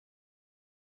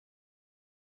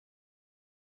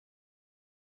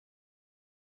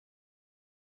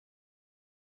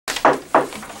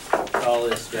call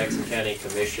this Jackson County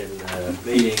Commission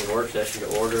meeting and work session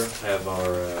to order. Have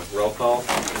our roll call.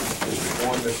 District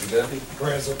 1, Mr. Duffy.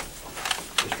 Present.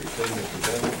 District 2, Mr.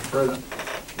 Bennett. Present.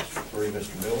 District 3,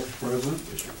 Mr. Miller. Present.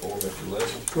 District 4, Mr.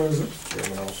 Leslie. Present.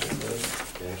 Chairman also present.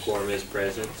 Okay, quorum is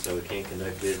present, so we can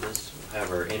conduct business. We'll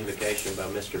have our invocation by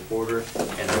Mr. Porter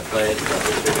and our pledge by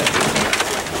Mr. Duffy.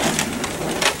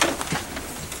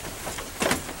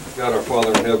 God our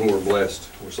Father in heaven, we're blessed.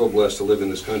 We're so blessed to live in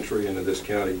this country and in this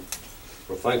county.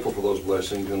 We're thankful for those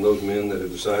blessings and those men that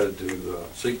have decided to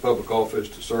seek public office,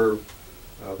 to serve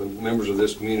the members of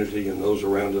this community and those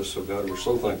around us. So God, we're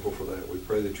so thankful for that. We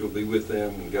pray that you'll be with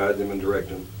them and guide them and direct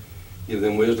them. Give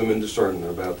them wisdom and discernment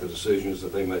about the decisions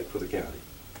that they make for the county.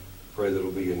 Pray that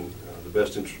it'll be in the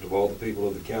best interest of all the people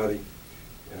of the county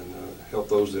and help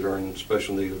those that are in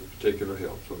special need of particular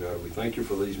help. So God, we thank you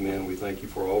for these men. We thank you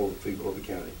for all of the people of the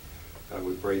county. God,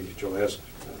 we pray that you'll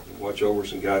watch over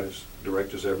us and guide us,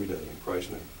 direct us every day. In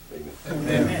Christ's name, amen.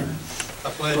 Amen. I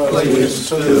pledge allegiance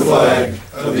to the flag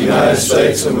of the United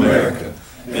States of America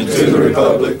and to the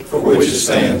republic for which it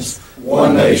stands,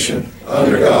 one nation,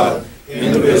 under God,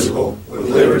 indivisible, with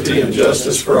liberty and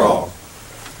justice for all.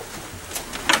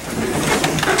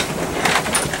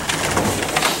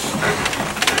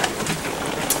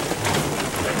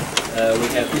 We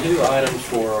have two items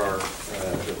for our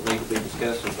that need to be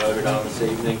discussed and voted on this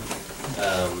evening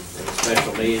in a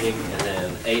special meeting, and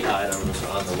then 8 items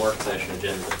on the work session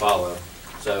agenda to follow.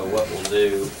 So what we'll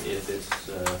do, if it's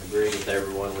agreed with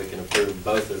everyone, we can approve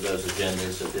both of those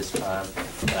agendas at this time.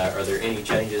 Are there any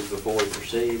changes before we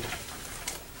proceed?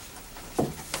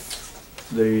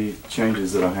 The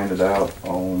changes that I handed out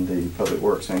on the Public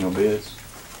Works annual bids.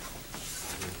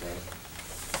 Okay.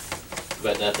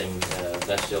 But nothing,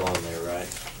 that's still on there, right?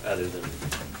 Other than,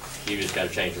 you just got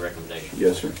to change the recommendation?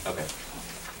 Yes, sir. Okay.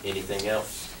 Anything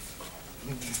else?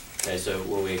 Okay, so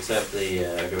will we accept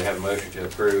the, do we have a motion to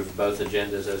approve both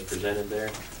agendas as presented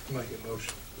there? Make a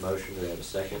motion. Motion, do we have a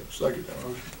second? Second that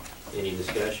motion. Any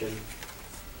discussion?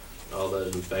 All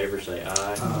those in favor say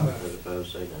aye. Those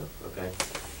opposed say no. Okay.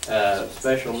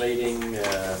 Special meeting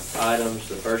items.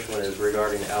 The first one is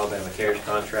regarding the Alabama Cares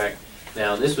contract.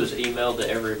 Now, this was emailed to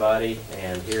everybody,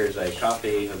 and here's a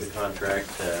copy of the contract.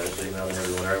 It was emailed to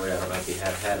everyone earlier. I don't know if you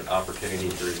have had an opportunity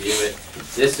to review it.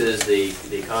 This is the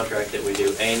contract that we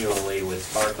do annually with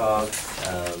TARCOG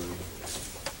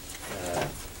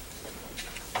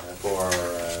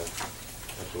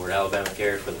for our Alabama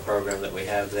Cares, for the program that we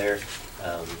have there.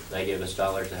 They give us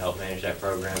dollars to help manage that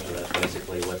program, so that's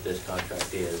basically what this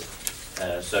contract is.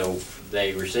 So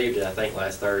they received it, I think,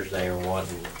 last Thursday, and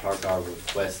wanting TARCOG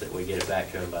request that we get it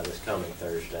back to them by this coming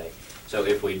Thursday. So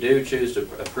if we do choose to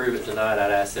approve it tonight,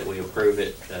 I'd ask that we approve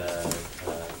it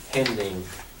pending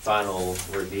final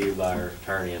review by our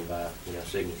attorney and by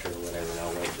signature or whatever, and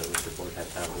I'll wait till Mr. Ford has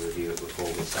time to review it before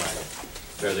we sign it.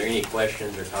 So are there any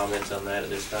questions or comments on that at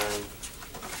this time?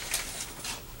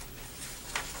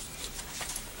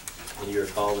 Can you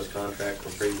recall this contract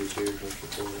from previous years, Mr.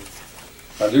 Ford?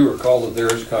 I do recall that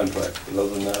there is a contract, but other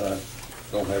than that, I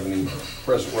don't have any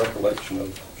present recollection of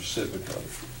the specific of it.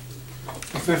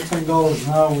 $15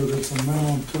 an hour, that's a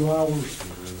minimum 2 hours.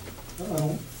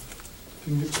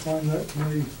 Can you explain that to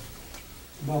me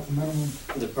about the minimum?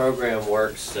 The program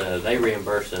works, they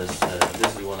reimburse us,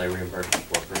 this is the one they reimburse us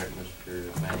for, correct,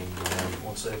 Mr. Manning?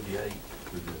 178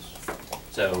 for this.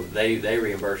 So they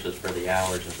reimburse us for the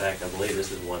hours. In fact, I believe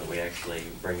this is one that we actually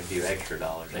bring a few extra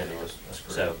dollars into us.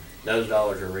 So those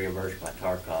dollars are reimbursed by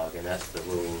TARCOG, and that's the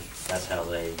rules. That's how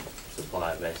they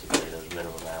supply basically those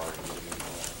minimum hours and minimum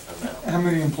amount. How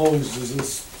many employees is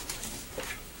this?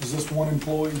 Is this one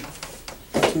employee?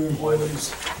 2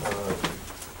 employees? I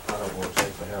don't know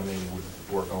exactly how many would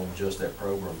work on just that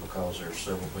program, because there's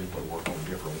several people that work on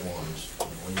different ones.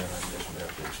 And I guess we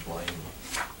have to explain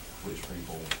which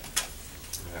people.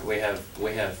 We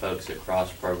have folks that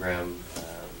cross program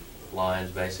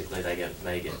lines. Basically, they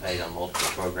may get paid on multiple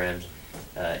programs.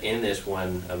 In this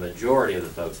one, a majority of the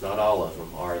folks, not all of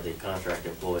them, are the contract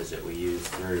employees that we use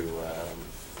through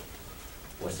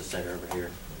what's the center over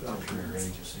here? Career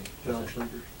agency. Job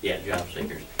seekers. Yeah, job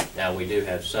seekers. Now we do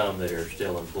have some that are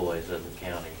still employees of the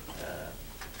county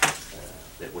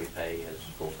that we pay as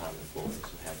full-time employees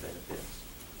and have benefits.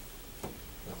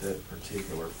 But that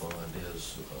particular fund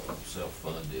is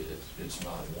self-funded. It's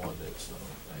not one that's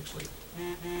actually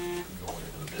going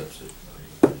into the deficit.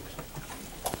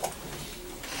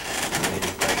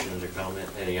 Any questions or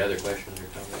comments? Any other questions or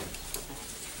comments?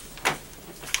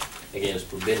 Again, it's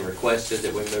been requested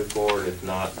that we move forward. If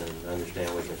not, then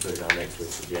understand we can put it on next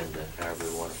week's agenda, however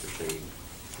we want to proceed.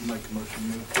 Make a motion to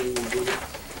move forward with it.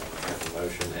 Have a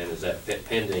motion, and is that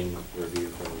pending review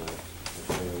from the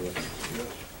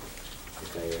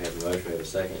a motion, we have a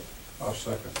second. I'll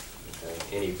second.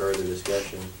 Okay. Any further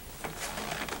discussion?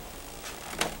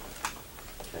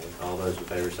 Okay. All those in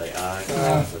favor say aye.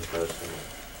 Aye. Those opposed say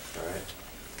no. All right.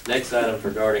 Next item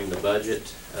regarding the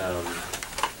budget.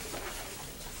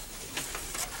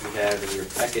 You have in your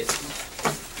packet,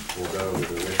 we'll go over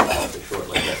the list policy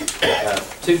shortly,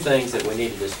 but two things that we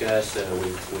need to discuss,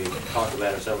 we've talked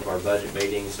about in some of our budget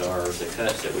meetings, are the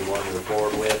cuts that we want to move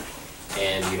forward with,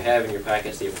 and you have in your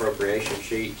packets the appropriation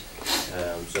sheet.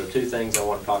 So two things I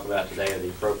want to talk about today are the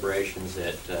appropriations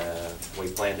that we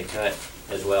plan to cut,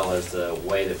 as well as the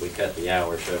way that we cut the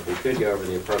hours. So if we could go over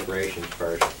the appropriations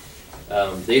first.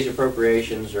 These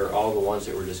appropriations are all the ones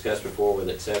that were discussed before, with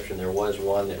exception there was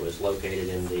one that was located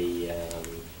in the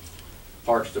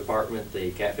Parks Department,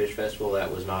 the Catfish Festival.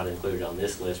 That was not included on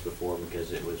this list before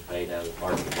because it was paid out of the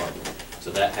Parks Department.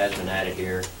 So that has been added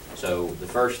here. So the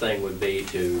first thing would be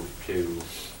to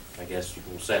I guess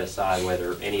we'll set aside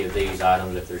whether any of these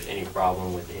items, if there's any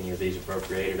problem with any of these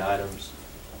appropriated items,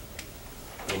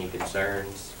 any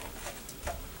concerns.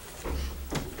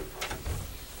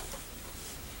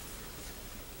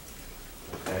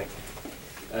 Okay.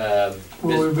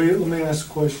 Let me ask a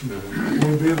question. Will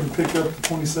we be able to pick up the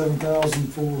 27,000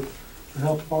 for the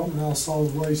health department out of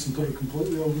solid waste and put it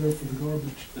completely over there for the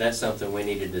garbage? That's something we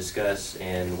need to discuss,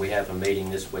 and we have a meeting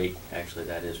this week, actually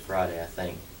that is Friday, I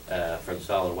think, for the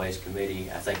solid waste committee.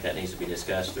 I think that needs to be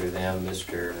discussed through them.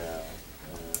 Mr.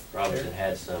 Robinson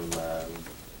had some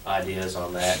ideas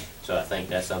on that, so I think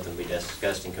that's something to be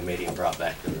discussed in committee and brought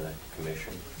back to the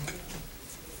commission.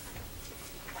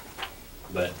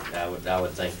 But I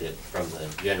would think that from the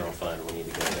general fund, we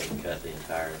need to go ahead and cut the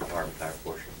entire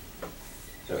portion.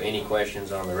 So any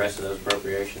questions on the rest of those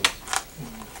appropriations?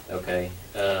 Okay.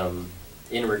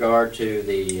 In regard to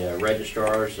the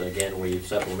registrars, again, we've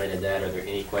supplemented that. Are there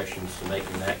any questions to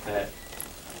making that cut?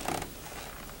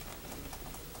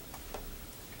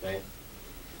 Okay.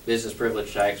 Business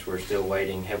privilege tax, we're still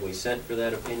waiting. Have we sent for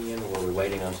that opinion, or are we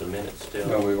waiting on some minutes still?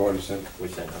 No, we've already sent. We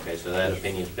sent, okay, so that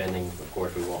opinion's pending. Of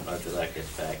course, we won't know till that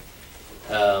gets back.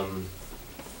 And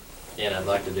I'd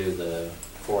like to do the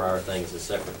 4-hour thing as a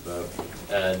separate vote.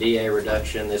 DA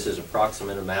reduction, this is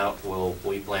approximate amount.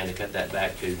 We plan to cut that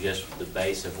back to just the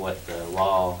base of what the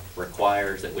law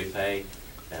requires that we pay.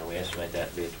 And we estimate that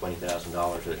to be $20,000.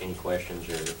 Are there any questions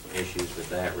or issues with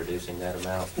that, reducing that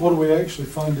amount? What are we actually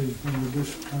funding in the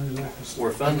district attorney's office?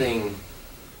 We're funding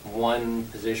one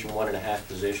position, 1.5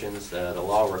 positions. The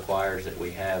law requires that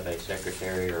we have a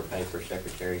secretary or pay for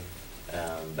secretary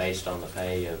based on the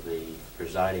pay of the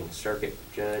presiding circuit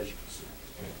judge.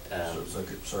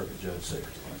 Circuit judge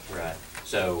secretary. Right.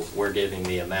 So we're giving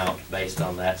the amount based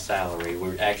on that salary.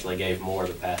 We actually gave more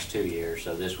the past 2 years,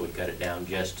 so this would cut it down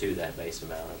just to that base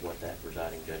amount of what that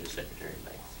presiding judge's secretary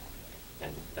makes.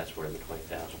 And that's where the $20,000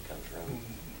 comes from.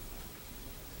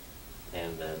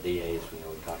 And the DA's, we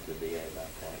talked to the DA about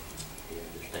that. He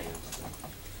understands.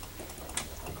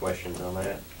 Any questions on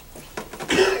that?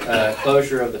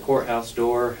 Closure of the courthouse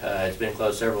door. It's been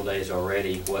closed several days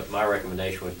already. What my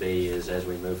recommendation would be is, as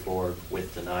we move forward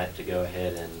with tonight, to go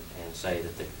ahead and say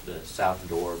that the south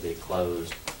door be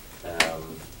closed,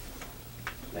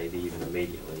 maybe even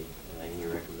immediately. Any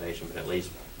recommendation, but at least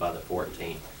by the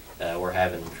 14th. We're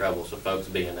having trouble, so folks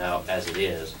being out as it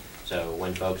is. So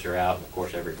when folks are out, and of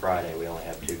course every Friday we only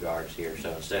have 2 guards here.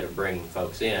 So instead of bringing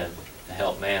folks in to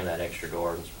help man that extra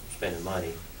door and spending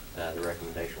money, the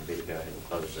recommendation would be to go ahead and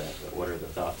close that. But what are the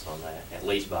thoughts on that? At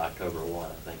least by October 1,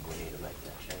 I think we need to make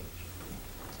that change.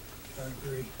 I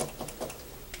agree.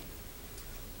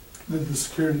 Did the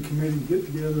security committee get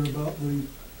together about the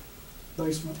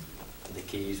basement? The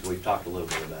keys, we've talked a little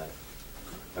bit about it.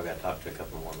 I've got to talk to a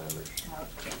couple more members.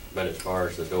 But as far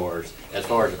as the doors, as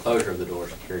far as the closure of the door,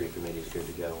 security committee is good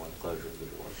to go on the closure of the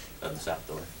doors, of the south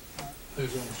door.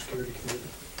 Who's on the security committee?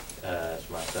 It's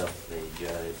myself, the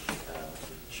judge,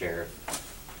 sheriff,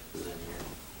 who's in here.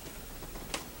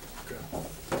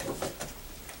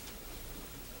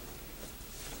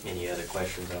 Any other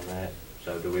questions on that?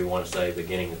 So do we want to say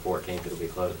beginning the 14th it'll be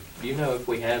closed? Do you know if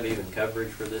we have even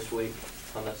coverage for this week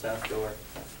on that south door?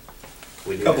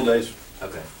 We do. Couple days.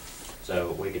 Okay.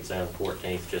 So we could say on the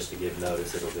 14th just to give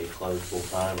notice it'll be closed full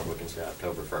time, or we can say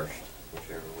October 1st,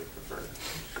 whichever we prefer.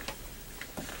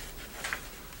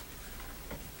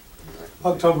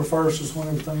 October 1st is when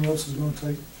everything else is going to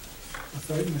take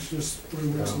effect, and it's just 3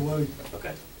 weeks away.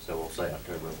 Okay, so we'll say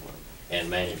October 1 and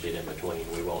manage it in between.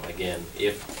 We won't, again,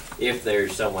 if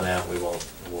there's someone out,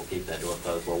 we'll keep that door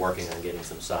closed. We're working on getting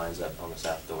some signs up on the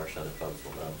south door so that folks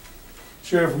will know.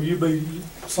 Sheriff, will you be,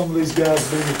 some of these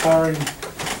guys will be retiring?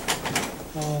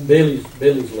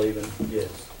 Billy's leaving, yes.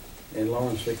 and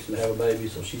Lauren's fixing to have a baby,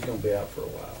 so she's gonna be out for a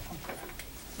while.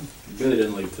 Billy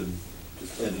didn't leave till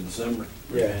just end of December,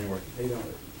 or Yeah. January. He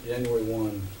don't, January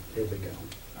 1, he'll be gone.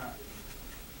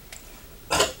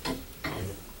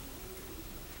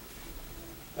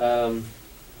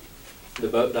 The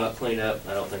boat dock cleanup,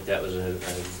 I don't think that was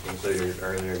included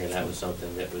earlier, and that was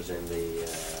something that was in the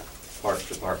Parks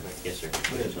Department. Yes, sir.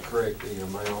 We had to correct the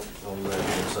amount on that,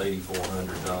 it's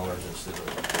 $8,400 instead of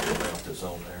the amount that's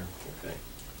on there. Okay.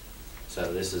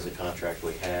 So this is a contract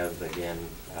we have. Again,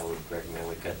 I would recommend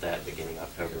we cut that beginning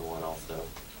October 1 also.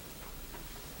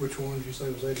 Which one did you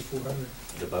say was 8,400?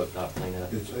 The boat dock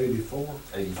cleanup. It's 84?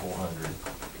 8,400.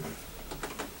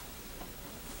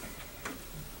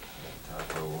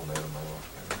 Typo on that amount.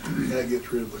 That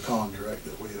gets rid of the contract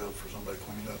that we have for somebody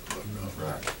cleaning up the boat.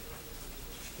 Right.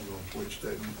 We're gonna switch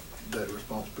that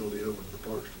responsibility over to the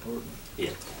Parks Department.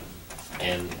 Yes.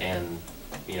 And,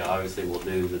 you know, obviously we'll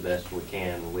do the best we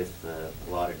can with the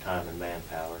allotted time and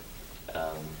manpower.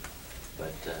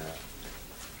 But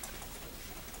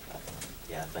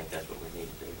yeah, I think that's what we need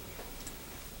to do.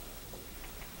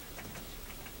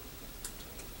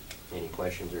 Any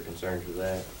questions or concerns with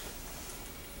that?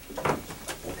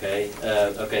 Okay,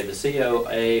 okay, the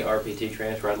COA RPT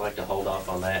transfer, I'd like to hold off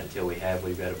on that until we've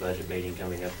got a budget meeting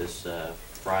coming up this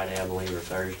Friday, I believe, or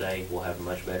Thursday. We'll have a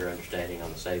much better understanding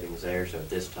on the savings there, so at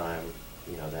this time,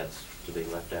 you know, that's to be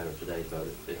left out of today's vote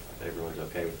if everyone's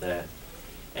okay with that.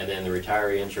 And then the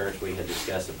retiree insurance, we had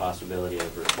discussed the possibility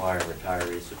of requiring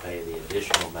retirees to pay the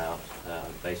additional amount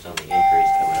based on the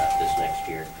increase coming up this next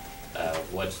year.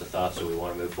 What's the thoughts? Do we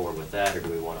want to move forward with that, or do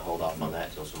we want to hold off on that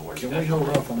until some more Can discussion? we hold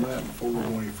off on that before we go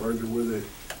any further with it?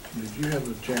 Did you have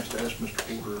a chance to ask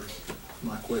Mr. Porter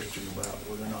my question about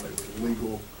whether or not it was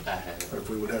legal, I have. or if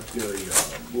we would have to get a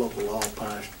local law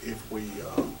passed if we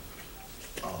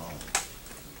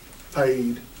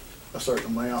paid a certain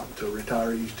amount to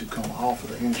retirees to come off of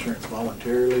the insurance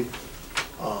voluntarily,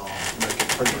 making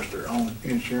pretty much their own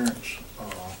insurance?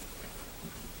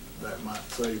 That might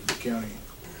save the county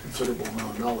a considerable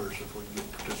amount of dollars if we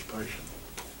get participation.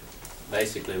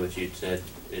 Basically, what you'd said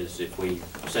is if we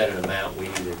set an amount, we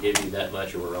either give you that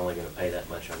much or we're only going to pay that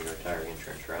much on your retiree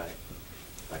insurance, right?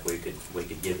 Like we could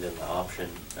give them the option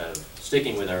of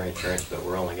sticking with our insurance, but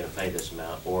we're only going to pay this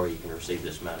amount, or you can receive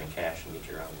this amount in cash and get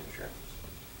your own insurance.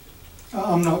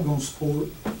 I'm not gonna support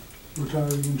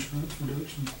retiree insurance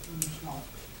reduction. I'm just not.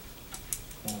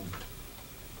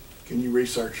 Can you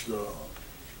research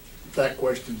that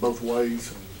question both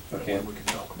ways, and that way Okay. we can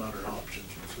talk about our options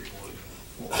and see what we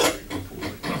do before we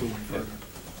go any further?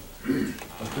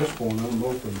 At this point, I'm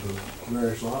open to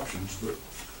various options, but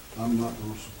I'm not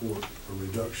going to support a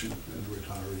reduction in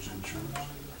retirees' insurance.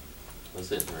 Was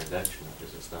it a reduction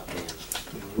because it's not being?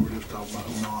 We were just talking about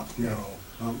not, you know.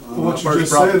 What you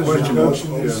just said is a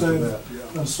reduction. You said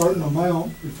a certain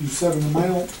amount. If you set an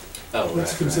amount, Oh,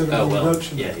 that's right, considered right. a Oh, well,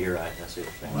 reduction. yeah, you're right. I see what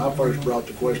you're When saying. I first brought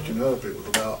the question up, it was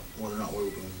about whether or not we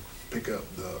were going to pick up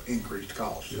the increased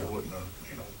cost. It Yeah. wasn't a,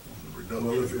 you know,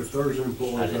 Well, reduction. if there's I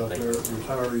employees didn't out think there, so.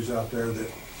 retirees out there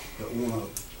that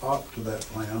want to opt to that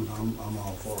plan, I'm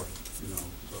all for it, you know,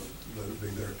 so let it be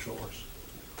their choice.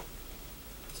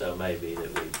 So it may be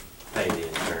that we pay the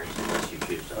insurance unless you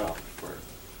choose to opt for it.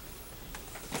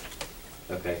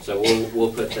 Okay, so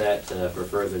we'll put that for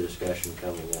further discussion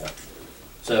coming up.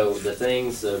 So the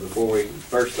things,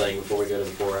 first thing, before we go to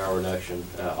the 4-hour reduction,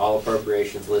 all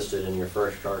appropriations listed in your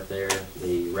first chart there,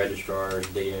 the registrar's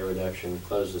DA reduction,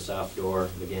 close the south door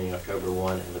beginning October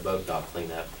 1, and the boat dock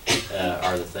cleanup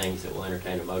are the things that we'll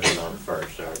entertain a motion on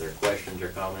first. Are there questions or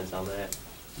comments on that?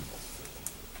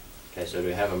 Okay, so do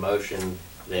we have a motion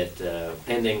that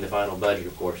pending the final budget,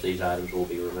 of course, these items will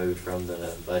be removed from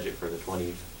the budget for the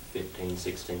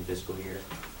 2015-16 fiscal year?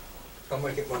 I'll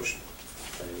make it motion.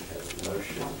 So we have a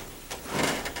motion.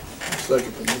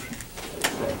 Second the motion.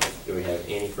 Do we have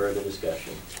any further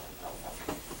discussion?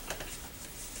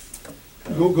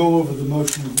 Go over the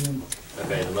motion again.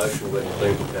 Okay, the motion would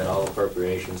include to cut all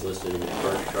appropriations listed in your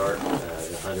first chart,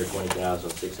 the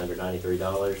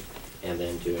 $120,693, and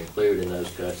then to include in those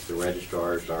cuts the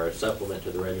registrars, or a supplement to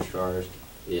the registrars,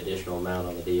 the additional amount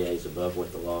on the DAs above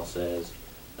what the law says,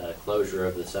 closure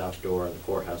of the south door in the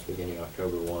courthouse beginning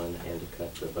October 1, and to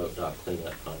cut the boat dock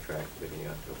cleanup contract beginning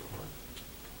October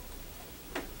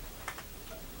 1.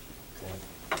 Okay.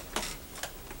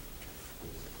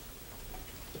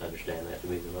 Understand that to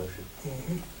be the motion?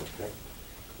 Okay.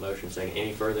 Motion second.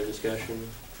 Any further discussion?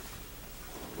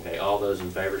 Okay, all those in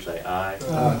favor say aye.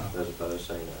 Aye. Those opposed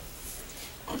say no.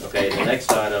 Okay, the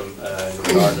next item in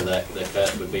regard to that, the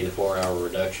cut would be the 4-hour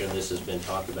reduction. This has been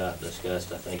talked about and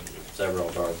discussed, I think, several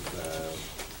of our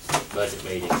budget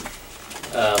meetings.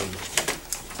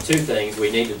 Two things,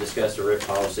 we need to discuss the RIF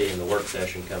policy in the work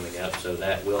session coming up, so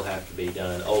that will have to be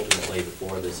done ultimately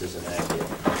before this is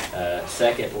enacted.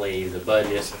 Secondly, the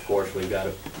budget, of course, we've got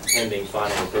a pending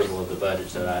final approval of the budget,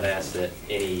 so I'd ask that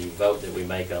any vote that we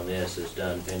make on this is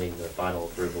done pending the final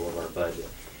approval of our budget.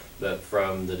 But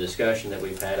from the discussion that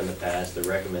we've had in the past, the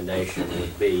recommendation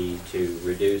would be to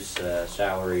reduce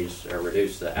salaries, or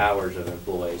reduce the hours of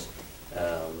employees,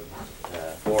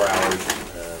 4 hours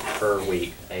per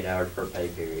week, 8 hours per pay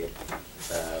period,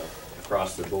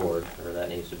 across the board, or that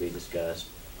needs to be discussed.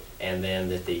 And then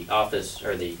that the office,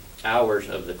 or the hours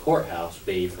of the courthouse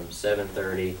be from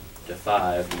 7:30 to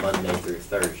 5, Monday through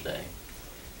Thursday,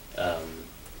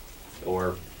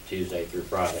 or Tuesday through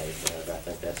Friday. I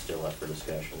think that's still up for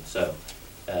discussion. So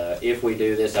if we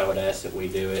do this, I would ask that we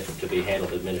do it to be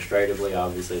handled administratively.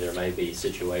 Obviously, there may be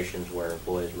situations where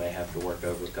employees may have to work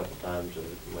over a couple times,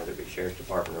 whether it be sheriff's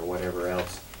department or whatever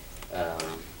else,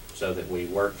 so that we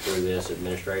work through this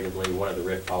administratively. One of the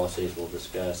RIF policies we'll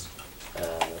discuss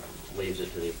leaves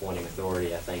it to the appointing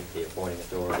authority. I think the appointing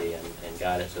authority and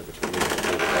guidance of the commission will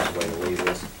be the best way to leave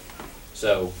this.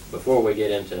 So before we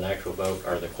get into an actual vote,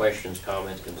 are there questions,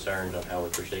 comments, concerns on how we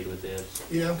proceed with this?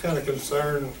 Yeah, I'm kind of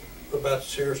concerned about the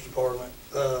sheriff's department.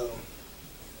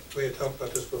 We had talked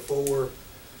about this before,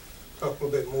 talked a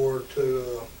little bit more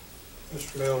to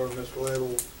Mr. Miller and Mr.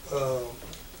 Laurel.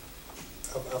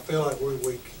 I feel like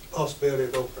we possibility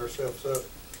of opening ourselves up,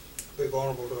 be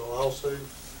vulnerable to a lawsuit,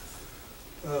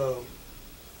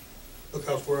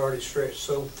 because we're already stretched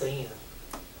so thin.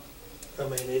 I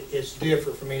mean, it's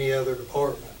different from any other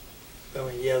department. I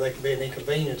mean, yeah, there could be an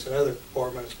inconvenience in other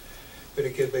departments, but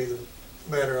it could be the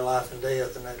matter of life and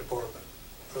death in that department.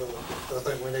 So I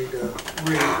think we need to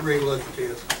re-look at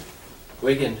this.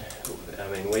 We can, I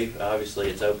mean, obviously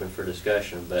it's open for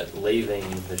discussion, but leaving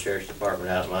the sheriff's department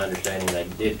out, my understanding, they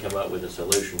did come up with a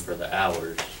solution for the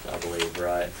hours, I believe,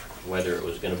 right? Whether it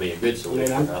was gonna be a good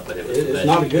solution or not, but it was the best. It's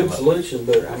not a we come good up solution,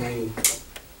 but I mean,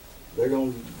 they're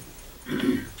gonna,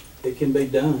 it can be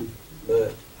done,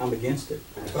 but I'm against it.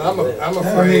 I'm How many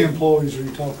afraid, employees are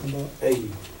you talking about? 80.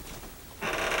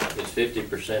 It's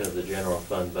 50% of the general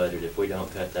fund budget. If we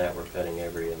don't cut that, we're cutting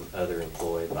every other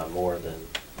employee by more than,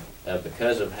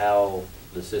 because of how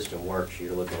the system works,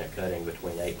 you're looking at cutting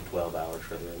between 8 and 12 hours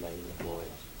for the remaining employees.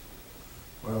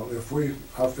 Well,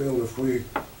 I feel if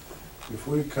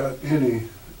we cut any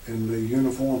in the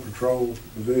uniform patrol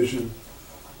division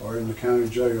or in the county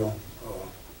jail,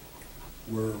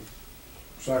 we're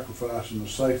sacrificing the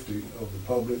safety of the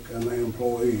public and the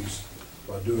employees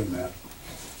by doing that.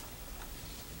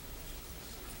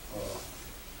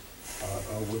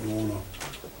 I wouldn't want to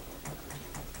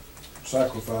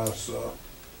sacrifice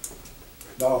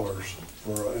dollars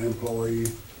for an employee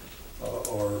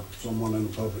or someone in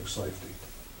public safety.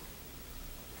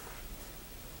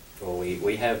 Well,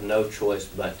 we have no choice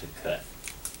but to cut.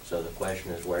 So the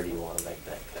question is, where do you want to make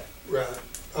that cut? right.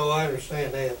 Oh, I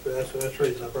understand that, but that's the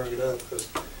reason I bring it up, because,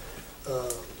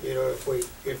 you know, if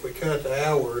we cut the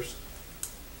hours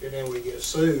and then we get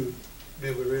sued,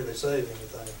 do we really save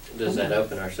anything? Does that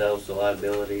open ourselves to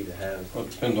liability to have, Well,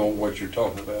 it depends on what you're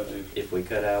talking about. if we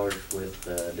cut hours with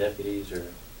deputies, or?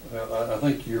 Well, I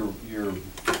think you're, and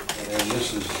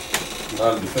this is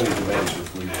not a definitive answer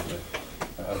for you,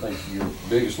 but I think your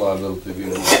biggest liability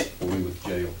will be with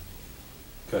jail.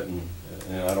 Cutting,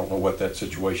 and I don't know what that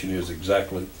situation is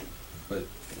exactly, but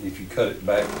if you cut it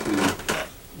back to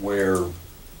where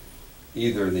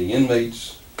either the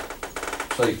inmates'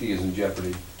 safety is in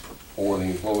jeopardy or the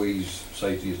employees'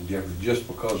 safety is in jeopardy just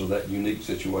because of that unique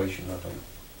situation, I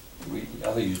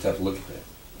think you just have to look at that.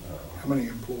 How many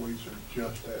employees are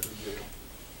just at the jail?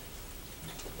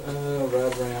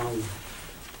 Right around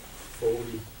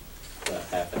 40, About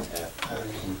half and half.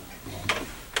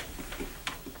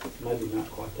 maybe not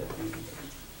quite that many.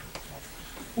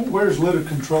 Where's litter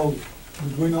control?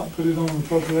 Did we not put it on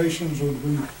appropriations, or did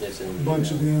we It's in,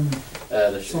 bunch it in?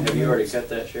 have you already cut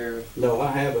that, Sheriff? No,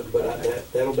 I haven't, but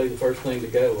that'll be the first thing to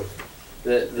go.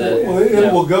 Well,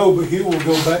 it will go, but he will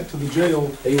go back to the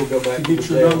jail He will go to back to the get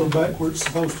your number jail. back where it's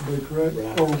supposed to be, correct?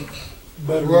 Right. Or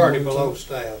better. We're already below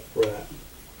staff. Right.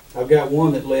 I've got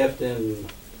one that left in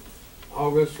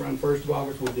August, around 1st of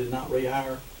August, we did not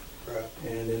rehire. Right.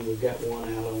 And then we've got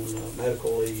one out on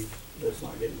medical leave that's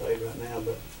not getting paid right now,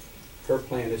 but her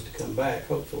plan is to come back,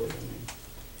 hopefully. I mean,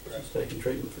 she's taking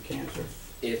treatment for cancer.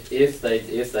 If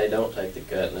they don't take the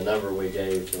cut, and the number we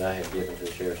gave, that I have given to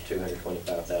the sheriff's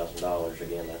 $225,000,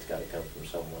 again, that's gotta come from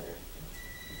somewhere.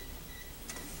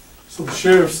 So the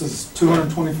sheriff's is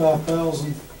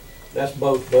 225,000. That's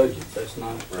both budgets, that's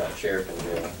not, Right, sheriff and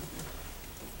jail.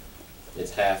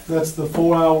 It's half, That's the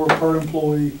 4 hour per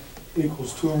employee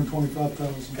equals 225,000.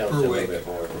 comes to a little bit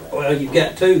more than that. Well, you've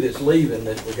got two that's leaving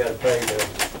that we gotta pay the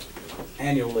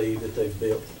annual leave that they've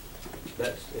built. I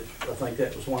think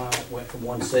that was why it went from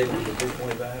 170 to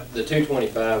 225. The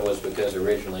 225 was because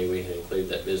originally we had included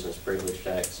that business privilege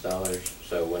tax dollars.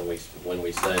 So when we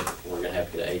said we're gonna have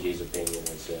to get an AG's opinion, we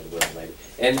said, well, maybe.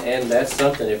 And that's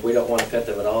something, if we don't wanna cut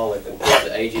them at all, if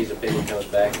the AG's opinion comes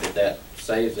back that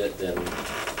saves it, then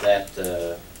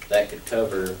that could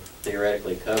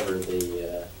theoretically cover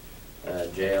the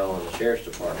jail and the sheriff's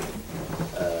department.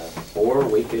 Or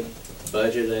we could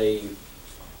budget a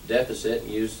deficit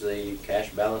and use the cash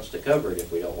balance to cover it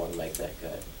if we don't want to make that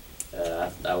cut.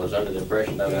 I was under the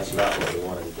impression though that's not what we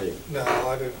wanted to do. No,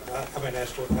 I didn't, I mean,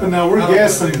 that's what. But now we're I don't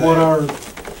guessing do what that. our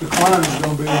decline is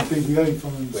gonna be on TVA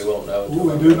funds. We won't know.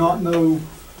 until We do not know,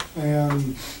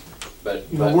 and, But,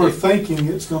 you know, but we're if- thinking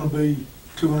it's gonna be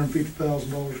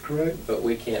 $250,000, correct? But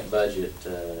we can't budget,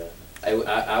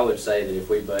 I would say that if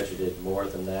we budgeted more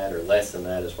than that or less than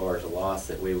that as far as a loss,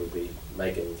 that we would be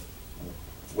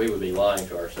lying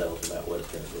to ourselves about what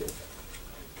it's gonna do.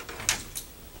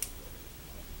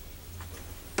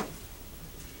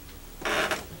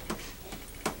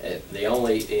 The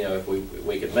only, if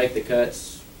we could make the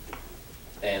cuts,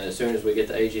 and as soon as we get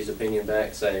the AG's opinion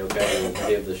back, say, okay, we'll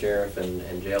give the sheriff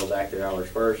and jail back their hours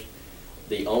first.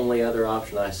 The only other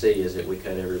option I see is that we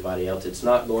cut everybody else. It's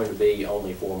not going to be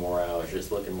only 4 more hours.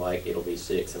 It's looking like it'll be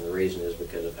 6, and the reason is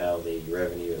because of how the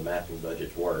revenue and mapping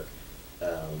budgets work.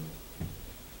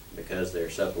 Because they're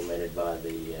supplemented by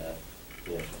the,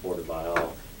 supported by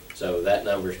all. So that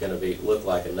number's gonna look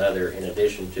like another, in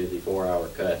addition to the 4 hour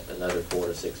cut, another 4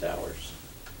 to 6 hours.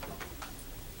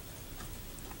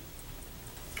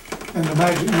 And the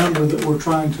magic number that we're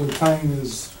trying to attain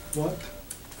is what?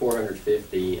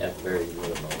 450 at the very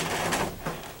minimum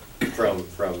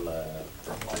from labor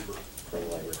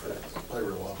cuts.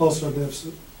 Plus our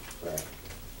deficit. Right.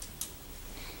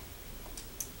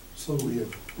 So we're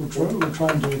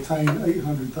trying to attain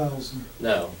 800,000.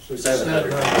 No,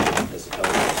 700 is the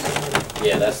total.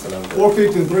 Yeah, that's the number.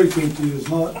 450 and 350 is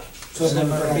not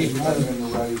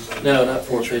 700,000. No, not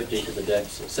 450 to the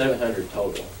deficit, 700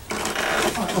 total. All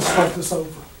right, let's start this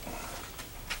over.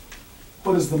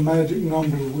 What is the magic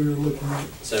number we're looking at?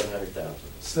 700,000.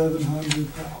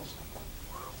 700,000.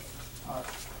 All right.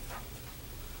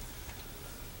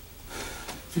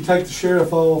 If you take the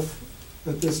sheriff off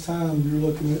at this time, you're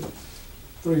looking at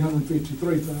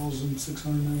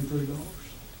 $353,693.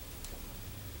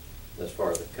 As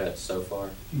far as the cuts so far,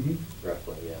 Mm-hmm.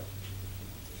 roughly, yeah.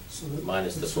 So that,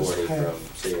 Minus the it's just 40 half.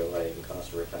 from COA and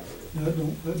cost of retirement. No,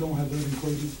 that don't have that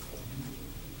included.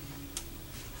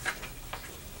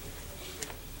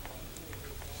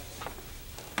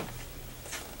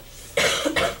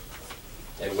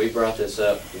 And we brought this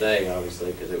up today,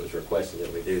 obviously, because it was requested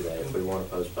that we do that. If we want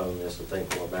to postpone this and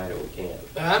think more about it, we can.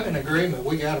 I'm in agreement,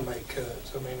 we gotta make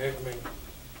cuts. I mean,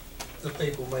 the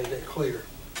people made that clear.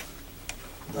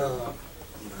 The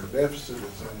deficit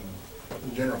is in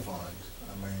the general funds.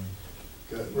 I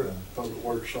mean, cutting public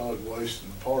works, solid waste,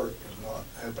 and park is not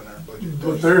helping our budget.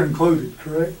 But they're included,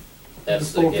 correct?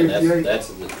 That's, The again,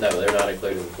 458? no, they're not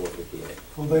included in 458.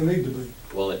 Well, they need to be.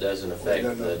 Well, it doesn't affect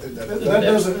the. That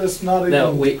doesn't, it's not even.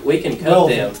 No, we can cut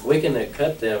them, relevant. we can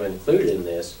cut them included in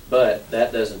this, but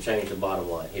that doesn't change the bottom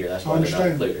line here. That's why they're not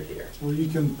understand. included here. Well, you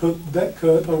can put that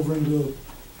cut over into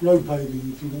road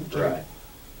paving if you want to. Right.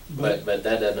 But that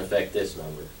doesn't affect this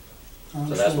number. I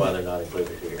So that's why understand. they're not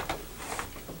included here.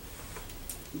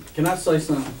 Can I say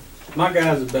something? My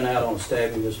guys have been out on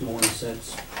stabbing this morning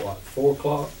since, 4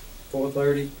 o'clock,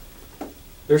 4:30?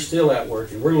 They're still out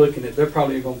working. We're looking at, they're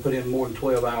probably gonna put in more than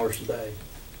 12 hours a day.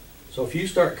 So if you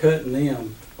start cutting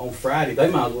them on Friday, they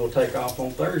might as well take off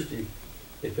on Thursday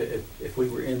if we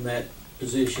were in that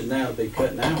position now to be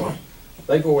cutting hours.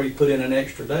 They've already put in an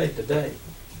extra day today.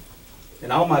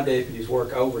 And all my deputies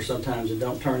work over sometimes and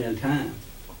don't turn in time.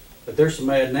 But they're so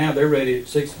mad now, they're ready at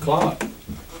 6 o'clock.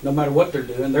 No matter what they're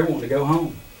doing, they're wanting to go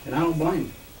home. And I don't blame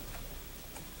them.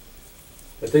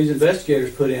 But these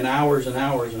investigators put in hours and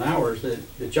hours and hours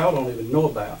that y'all don't even know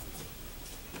about.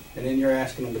 And then you're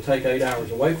asking them to take 8 hours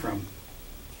away from them.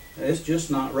 And it's just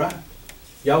not right.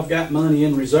 Y'all got money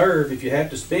in reserve. If you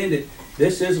have to spend it,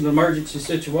 this is an emergency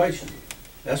situation.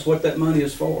 That's what that money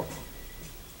is for.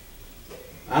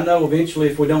 I know eventually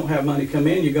if we don't have money come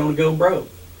in, you're gonna go broke.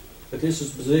 But this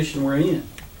is the position we're in.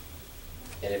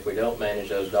 And if we don't manage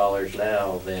those dollars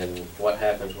now, then what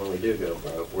happens when we do go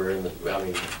broke?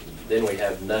 Then we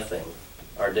have nothing.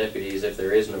 Our deputies, if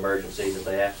there is an emergency that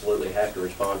they absolutely have to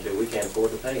respond to, we can't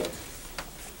afford to pay them.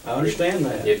 I understand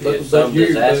that. If but some you-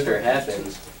 disaster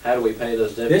happens, how do we pay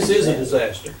those deputies? This is a then?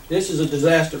 disaster. This is a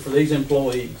disaster for these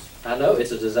employees. I know,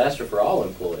 it's a disaster for all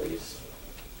employees.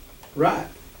 Right.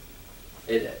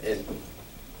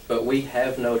 But we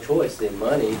have no choice, the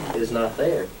money is not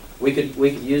there. We could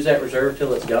use that reserve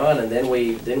till it's gone, and then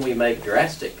we make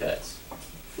drastic cuts.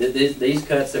 These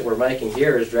cuts that we're making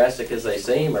here, as drastic as they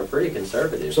seem, are pretty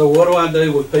conservative. So what do I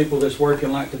do with people that's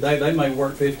working like today? They may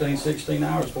work 15, 16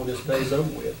 hours before this day's over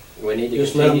with. We need to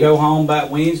Just let them go home by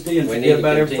Wednesday and forget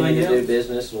about everything We need to continue to do else?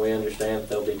 business, and we understand that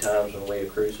there'll be times when we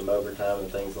accrue some overtime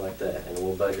and things like that, and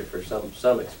we'll budget for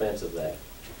some expense of that.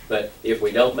 But if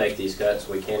we don't make these cuts,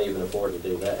 we can't even afford to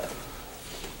do that.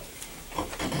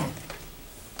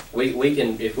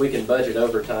 If we can budget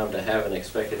overtime to have an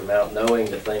expected amount,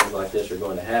 knowing that things like this are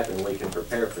going to happen, we can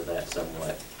prepare for that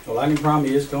somewhat. Well, I can promise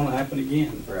you it's gonna happen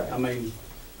again. Right. I mean,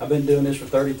 I've been doing this for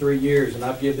 33 years, and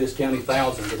I've given this county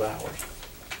thousands of hours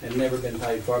and never been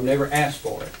paid for it. I've never asked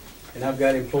for it. And I've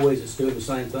got employees that's doing the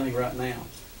same thing right now.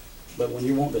 But when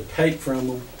you want to take from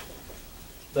them,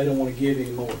 they don't want to give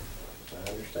any more. I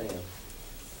understand.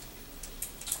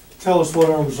 Tell us what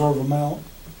our reserve amount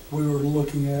we were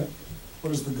looking at.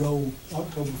 What is the goal,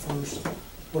 October 1st?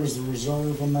 What is the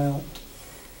reserve amount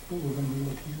that we're gonna be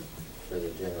looking at For the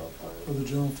general fund. for the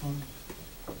general fund?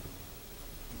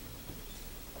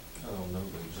 I don't know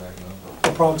the exact number.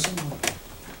 Approximately.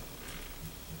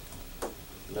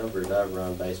 Numbers I've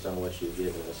run based on what you've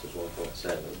given us is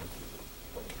 1.7.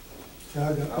 Yeah,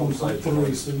 I got I would say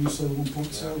 1.3, so you said Yeah,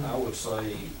 1.7. I would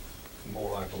say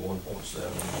more like a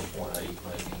 1.7, 1.8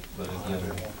 maybe, but again,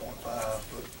 1.5,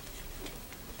 but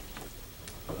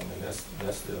I mean, that's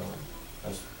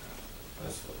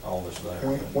all that's there.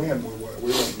 when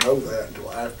we won't know that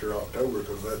until after October,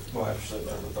 because that's, Well, after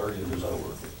September 30th is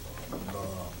over.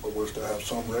 but we'll still have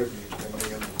some revenues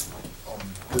coming in on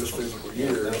this physical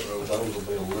year, so. Those will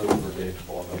be a little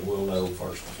predictable. I mean, we'll know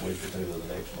first week or two of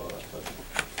the next month,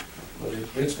 but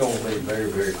it's gonna be very,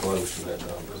 very close to that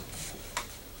number.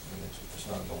 And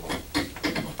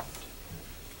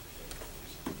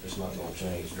it's not gonna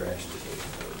change drastically.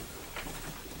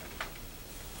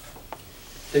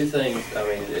 Two things, I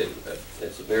mean,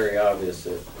 it's very obvious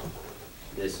that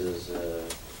this is,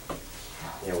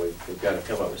 we've got to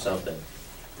come up with something.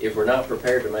 If we're not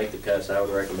prepared to make the cuts, I would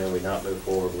recommend we not move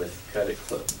forward with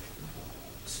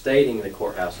stating the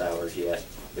courthouse hours yet,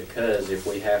 because if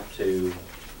we have to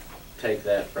take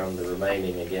that from the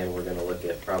remaining, again, we're gonna look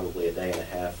at probably a day and a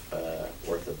half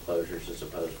worth of closures as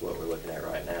opposed to what we're looking at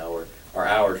right now. Or our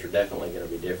hours are definitely gonna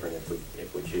be different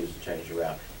if we choose to change the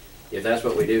route. If that's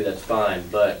what we do, that's fine,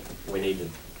 but we need to,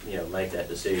 make that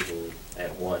decision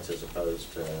at once as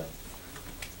opposed to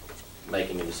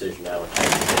making a decision now and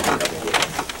changing it in a couple of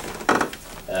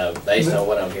weeks. Based on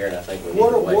what I'm hearing, I think we need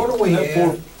to wait. What are we That at,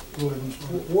 four- Go ahead, I'm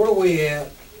sorry. what are we at,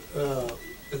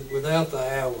 without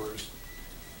the hours?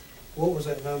 What was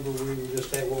that number we were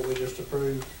just at, what we just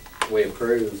approved? We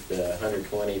approved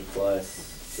 120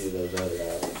 plus to those other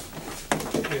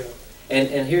hours. Yeah.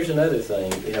 And here's another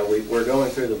thing, we're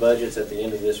going through the budgets at the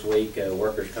end of this week.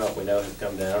 Workers' comp, we know, has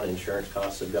come down, insurance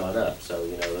costs have gone up, so,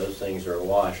 those things are a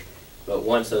wash. But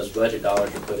once those budget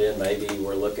dollars are put in, maybe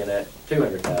we're looking at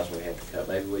 200,000 we have to cut.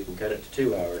 Maybe we can cut it to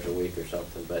 2 hours a week or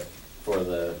something, but for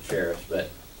the sheriffs. But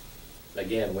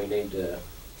again, we need to,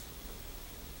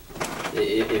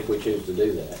 if we choose to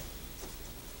do that.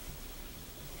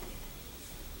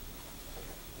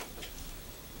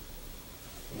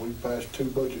 We passed 2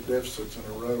 budget deficits in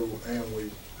a row, and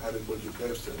we had a budget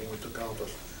deficit when we took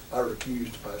office. I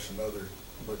refused to pass another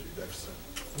budget deficit.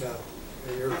 No,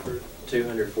 and you're approved.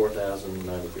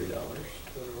 $204,093.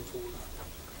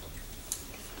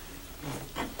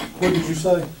 What did you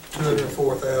say?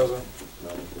 204,000.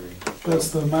 93.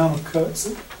 That's the amount of cuts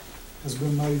that has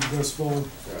been made thus far.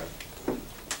 Right.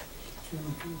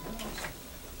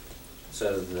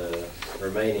 So the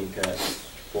remaining cuts,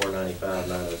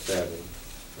 495,907,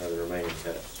 are the remaining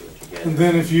cuts, what you get. And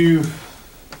then if you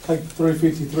take the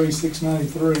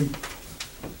 353,693,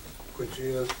 Which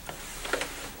is,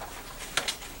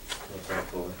 What's that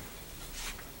for?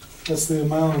 that's the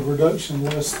amount of reduction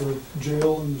less the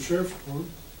jail and the sheriff's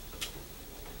department.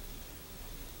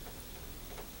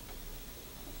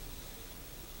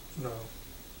 no,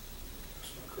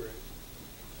 that's not correct.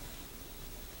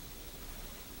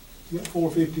 You got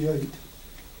 458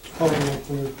 total up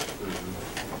there.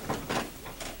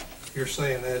 You're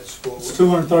saying that's what It's we,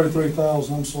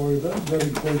 233,000, I'm sorry, that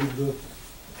included the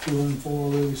 204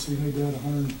 already, so you need to add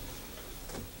 100.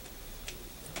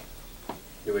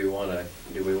 Do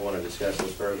we wanna discuss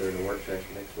this further in the work session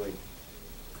next week?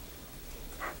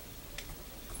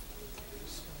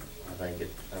 I think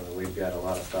you've got a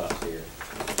lot of thoughts here.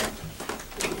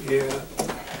 Yeah,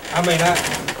 I mean,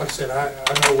 like I said, I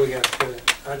know we got to cut it.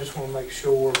 I just wanna make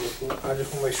sure, we're cutting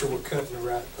the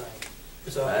right thing.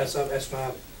 That's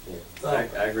my I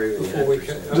agree with you Before we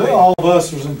 100%. cut- All of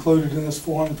us is included in this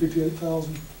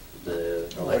 458,000. The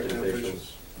elected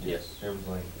officials, yes.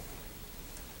 Everything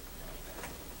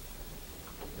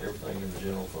in the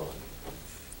general fund.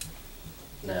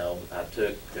 Now, I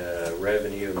took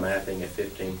revenue and mapping at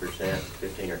 15%,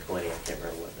 15 or 20, I can't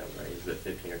remember what number it is, but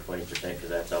 15 or 20%, because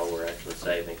that's all we're actually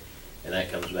saving. And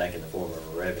that comes back in the form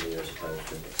of a revenue as opposed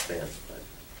to an expense, but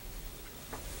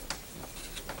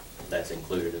that's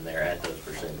included in there at those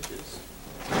percentages.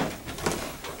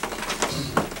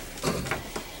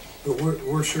 But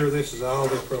we're sure this is all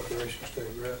the appropriations too,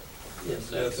 right? Yes,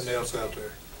 There's nothing else out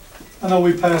there. I know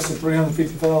we passed a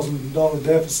 $350,000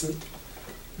 deficit,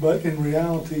 but in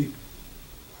reality,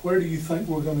 where do you think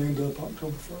we're gonna end up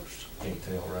October 1st? Can't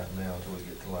tell right now until we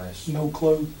get the last. No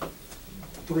clue.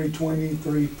 320,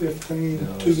 315,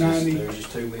 No, it's just- 290. There's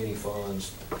just too many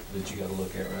funds that you gotta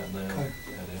look at right now. Okay.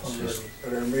 And it's just,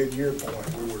 At our mid-year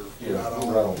point, we were yeah, right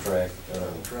we're right on on track,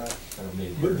 track. at our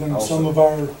mid-year. But then Also- some of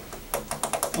our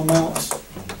amounts,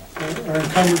 our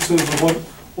encumbrances or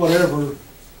whatever,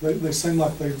 they seem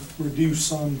like they reduce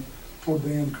some toward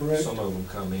the end, correct? Some of them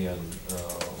come in,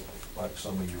 like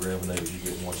some of your revenues you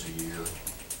get once a year.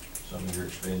 Some of your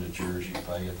expenditures you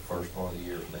pay at the first part of the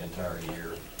year for the entire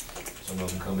year. Some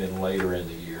of them come in later in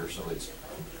the year, so it's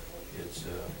just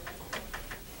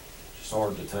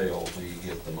hard to tell till you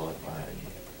get the month behind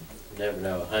you. Never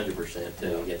know 100%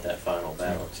 till you get that final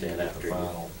balance Till you in get after the you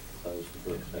final, close the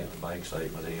books get out. the bank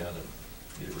statement in and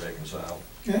get it reconciled.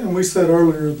 Yeah, and we said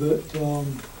earlier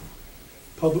that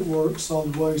Public Works,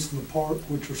 Solid Waste, and the Park,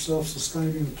 which are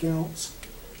self-sustaining accounts,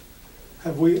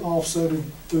 have we offsetted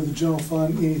through the general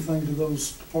fund anything to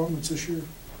those departments this year?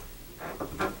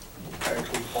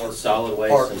 Actually, part Solid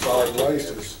waste Park and and solid waste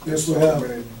is. Yes, we have.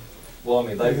 supplemented. Well, I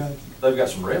mean, We have- they've got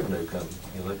some revenue coming,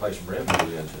 they pay some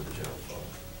revenue into the general fund.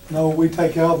 No, we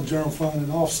take out the general fund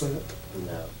and offset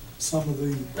No. some of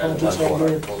the That's projects over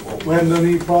there. what- We haven't done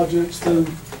any projects through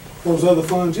those other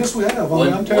funds. Yes, we have. I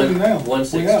mean, I'm telling you now. We have.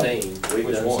 116, we've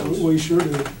Which done ones? some We sure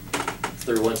did.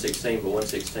 through 116, but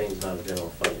 116 is not a general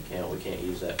fund account. We can't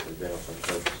use that for general fund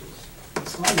purposes.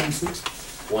 It's not 16.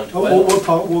 Oh, 112.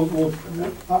 we'll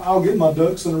talk, I'll get my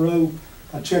ducks in a row.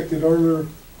 I checked it earlier,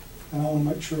 and I wanna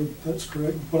make sure that's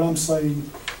correct. But I'm saying,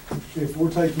 if we're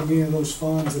taking any of those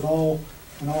funds at all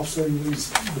and offsetting these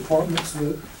departments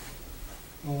that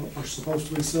are supposed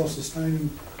to be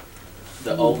self-sustaining,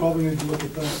 The we'll only, probably need to look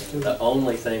at that too. the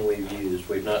only thing we've used,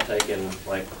 we've not taken,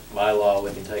 like, by law,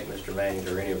 we can take Mr. Manning's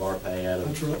or any of our pay out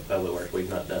That's of right. Public Works. We've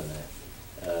not done that.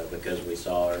 Because we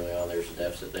saw early on there's a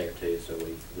deficit there too, so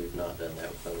we've not done that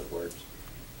with Public Works.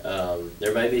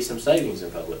 There may be some savings in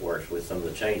Public Works with some of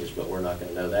the changes, but we're not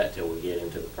gonna know that till we get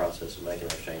into the process of making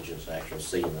those changes and actually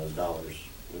seeing those dollars,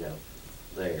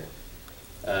 there.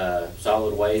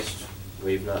 Solid waste,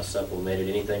 we've not supplemented,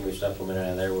 anything we've supplemented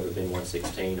out of there would have been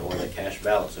 116 or the cash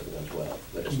balance of 112,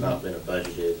 but it's not been a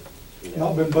budgeted,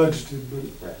 Not been budgeted, but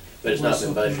Right, but it's not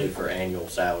been budgeted for annual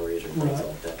salaries or things Right.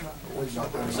 like that. We've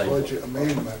not done Same. budget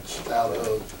amendments out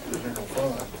of the general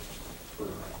fund for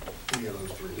any of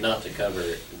those three. Not to cover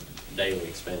daily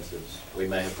expenses. We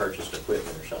may have purchased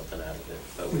equipment or something out of it,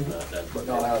 but we've not done. But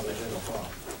not out of the general fund.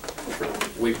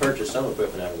 We purchased some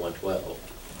equipment out of 112,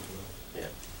 yeah.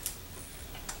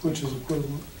 which is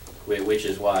equivalent. Which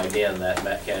is why, again,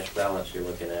 that cash balance you're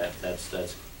looking at, that's a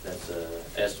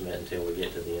estimate until we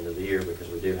get to the end of the year, because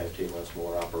we do have 2 months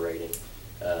more operating.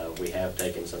 We have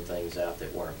taken some things out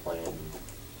that weren't planned, and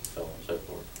so on and so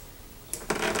forth.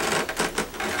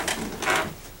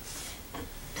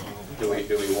 Do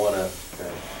we wanna?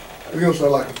 We're gonna say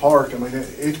like the park, I mean,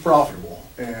 it's profitable,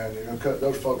 and you're gonna cut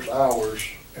those folks' hours,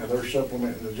 and they're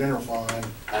supplementing the general fund.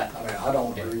 I mean, I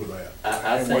don't agree with that.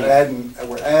 I And think-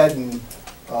 we're adding,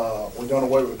 we've done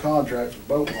away with the contracts with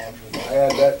boat launches, we'll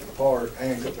add that to the park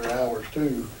and cut their hours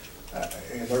too,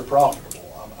 and they're profitable.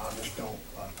 I just don't,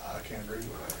 I can't agree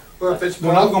with that. Well, if it's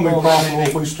They're not gonna be profitable, profitable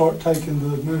if then we start taking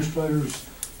the administrator's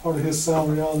part of his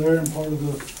salary out of there and part of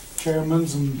the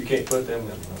chairman's, and You you can't put them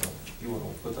in, you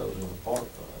wouldn't put those in the park fund.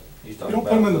 He's talking don't put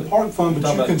them in about the park fund, You're but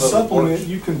you talking can about public supplement, works.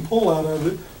 you can pull out of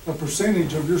it a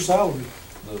percentage of your salary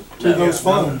the- to No, those yeah,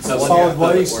 funds, no, solid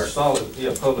Public waste. Works. Solid, yeah,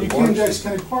 You public can in works.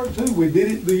 Jackson County Park too, we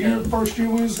did it the first year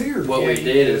we was here. What we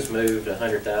did is moved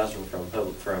 100,000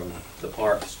 from the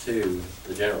parks to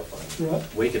the general fund. Right.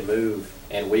 We can move,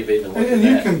 and we've even looked at And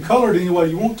you that. can color it any way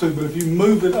you want to, but if you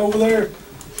move it over there,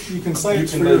 you can say You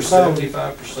it's can for your move salary.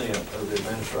 75% of the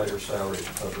administrator's salary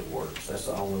to public works, that's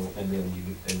the only, and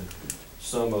then and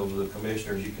some of the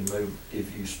commissioners, you can move,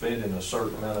 if you spend in a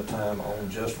certain amount of time on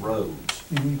just roads,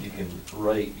 Mhm. you can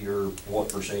rate what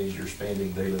percentage you're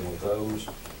spending dealing with those,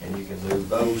 and you can move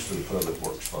those to the public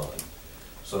works fund.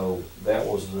 So that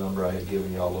was the number I had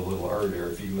given y'all a little earlier,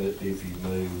 if you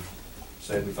move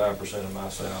 75% of my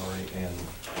salary and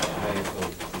half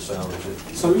of the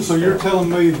salaries. So you're telling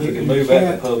me that You can you move that to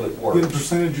can't public get a works.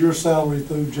 percentage of your salary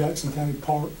through Jackson County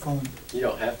Park Fund? You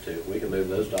don't have to. We can move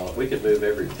those dollars, we could move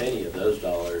every penny of those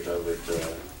dollars over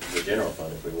to the general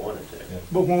fund if we wanted to. Yeah.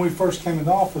 But when we first came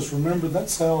into office, remember,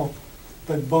 that's how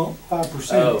they bumped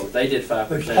 5%. Oh, they did 5%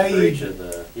 for each of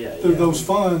the, yeah, Through yeah. those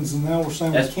funds, and now we're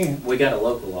saying we That's, can't. we got a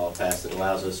local law passed that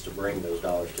allows us to bring those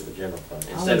dollars to the general fund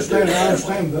I instead of doing it understand, I that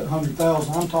understand way. that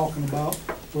 100,000, I'm talking about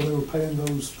where they were paying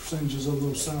those percentages of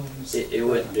those salaries. It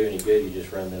wouldn't do any good, you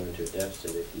just run them into a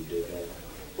deficit if you do that.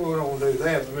 Well, we don't wanna do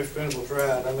that, but Mr. Venable's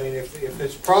right. I mean, if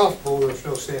it's profitable, there's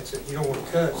no sense that you don't wanna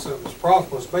cut something that's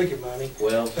profitable, it's making money.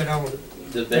 Well, Then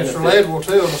the Mr. benefit, Ledwell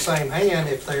too, on the same hand,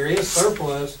 if there is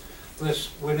surplus,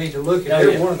 we need to look at Oh,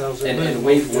 every yeah. one of those. and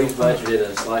we've budgeted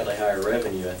a slightly higher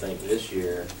revenue, I think, this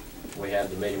year. We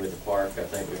had the meeting with the park, I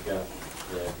think we've got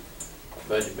the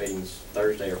budget meetings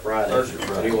Thursday or Friday. Thursday or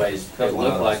Friday. Anyways, it Couple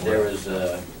looked like items there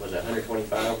left. was it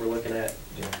 125 we're looking at?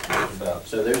 Yeah, it's about,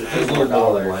 So there's a it's few a more little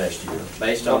more than dollars, last year.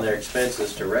 based on their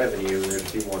expenses to revenue, there's a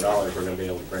few more dollars we're gonna be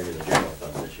able to bring to the general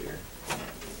fund this year.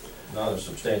 Not a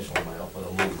substantial amount, but a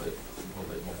little bit more.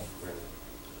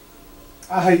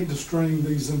 I hate to string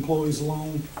these employees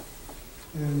along,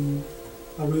 and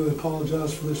I really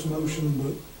apologize for this motion,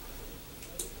 but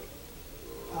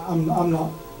I'm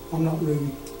not ready.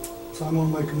 So I'm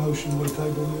gonna make a motion, we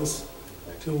table this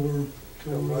till we're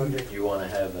ready. You wanna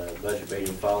have a budget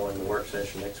meeting following the work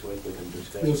session next week, we can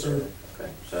discuss. Yes, sir. further.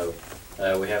 Okay, so,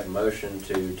 we have a motion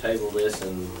to table this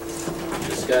and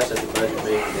discuss at the budget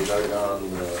meeting, be voted on,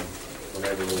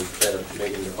 whenever we set a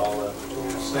meeting to follow.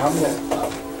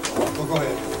 Well, go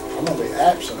ahead. I'm gonna be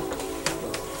absent the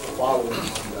following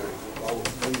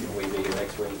Monday. We be here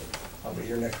next week. I'll be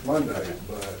here next Monday,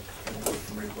 but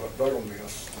for me to vote on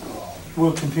this.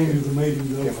 We'll continue the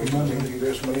meeting though Can we for Monday. continue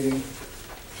this meeting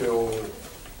till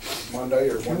Monday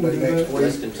or Can one we day do next that? week?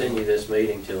 Let's continue this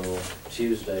meeting till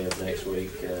Tuesday of next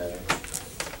week,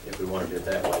 if we wanna do it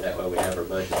that way. That way we have our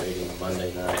budget meeting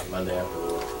Monday night, Monday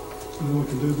afternoon. And then we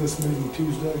can do this meeting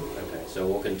Tuesday. Okay, so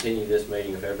we'll continue this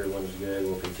meeting if everyone's good.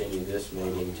 We'll continue this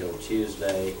meeting till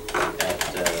Tuesday at,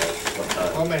 what Well,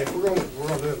 I time? mean, if we're gonna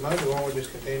do it Monday, why don't we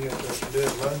just continue to do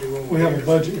it Monday when We we're have a here?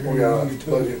 budget We hearing got Monday a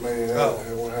too. budget meeting, Oh.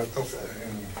 and we'll have, Okay.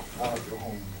 and I'll have to go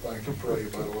home, think and pray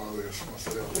about a lot of this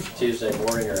myself. Tuesday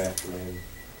morning or afternoon?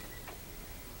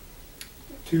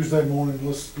 Tuesday morning,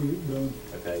 let's get it done.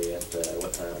 Okay, at,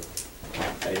 what time?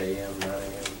 8 a.m., 9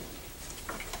 a.m.?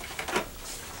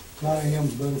 9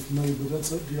 a.m.'s better for me, but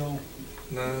that's up to y'all.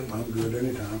 None. I'm good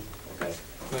anytime. Okay.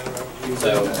 None.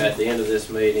 So at the end of this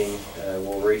meeting,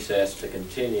 we'll recess to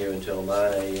continue until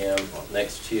 9 a.m.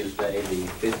 next Tuesday, the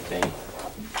 15th.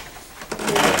 We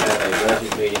will have a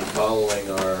budget meeting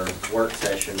following our work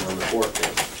session on the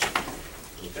 14th.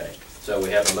 Okay, so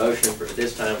we have a motion for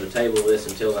this time to table this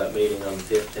until that meeting on the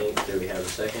 15th. Do we have a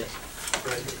second?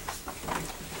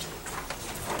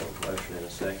 Motion and a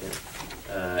second.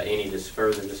 Any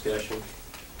further discussion?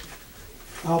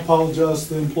 I apologize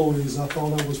to the employees. I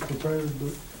thought I was prepared,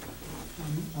 but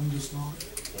I'm just not.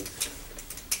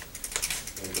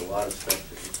 There's a lot of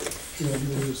stuff Yeah,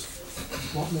 there is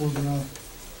a lot more than I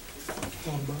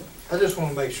thought about. I just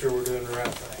wanna make sure we're doing the right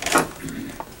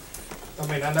thing. I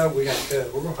mean, I know we got to cut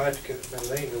it, we're gonna have to cut it, but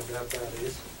there ain't no doubt about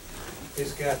it.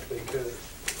 It's got to be cut.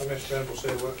 Like Mr. Venable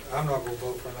said, well, I'm not gonna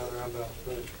vote for another unbalanced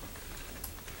budget.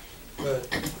 But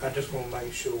I just wanna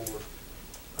make sure,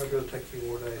 I'd rather take a few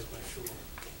more days to make sure. to.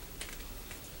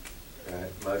 All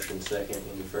right, motion second.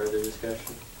 Any further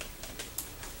discussion?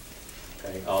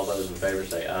 Okay, all those in favor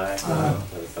say aye. Aye.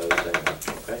 Those opposed say no.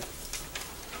 Okay.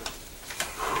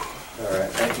 All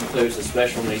right, that concludes the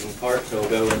special meeting part, so we'll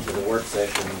go into the work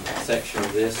session section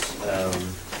of this.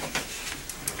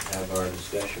 Have our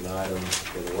discussion items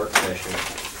for the work session.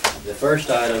 The first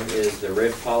item is the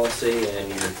RIF policy, and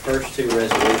your first two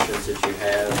resolutions that you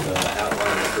have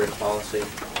outline the RIF policy.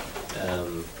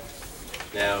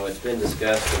 Now, it's been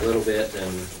discussed a little bit, and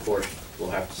of course,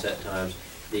 we'll have to set times.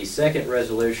 The second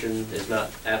resolution is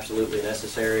not absolutely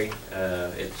necessary.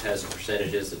 It has the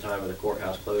percentages, the time of the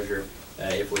courthouse closure.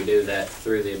 If we do that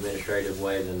through the administrative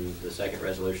way, then the second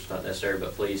resolution is not necessary,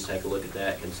 but please take a look at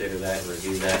that, consider that, and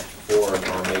review that for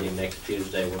our meeting next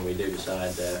Tuesday when we do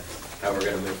decide how we're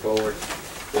going to move forward.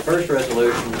 The first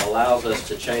resolution allows us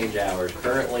to change hours.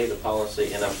 Currently, the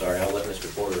policy, and I'm sorry, I'll let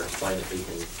Mr. Porter explain if he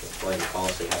can explain the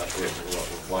policy, how it's written, and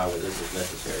why this is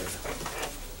necessary.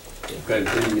 Okay,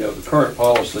 the current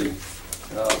policy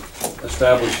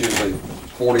establishes a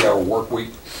 40-hour work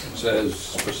week. It says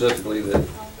specifically that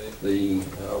the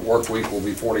work week will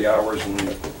be 40 hours, and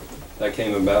that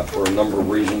came about for a number of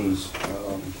reasons.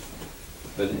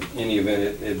 But in any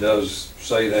event, it does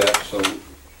say that. So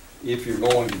if you're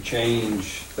going to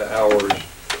change the hours,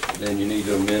 then you need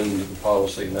to amend the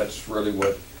policy, and that's really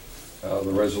what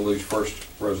the first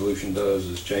resolution does,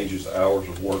 is changes the hours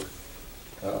of work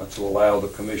to allow the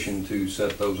commission to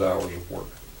set those hours of work.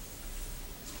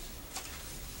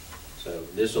 So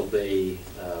this will be,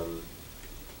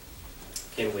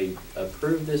 can we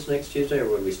approve this next Tuesday, or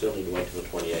would we still need to wait till the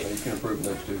 28th? You can approve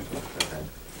next Tuesday. Okay.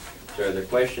 So are there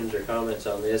questions or comments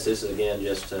on this? This is again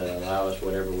just to allow us,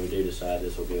 whatever we do decide,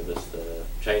 this will give us the,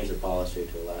 change the policy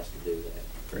to allow us to do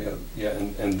that. Yeah,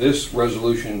 and this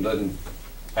resolution doesn't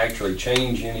actually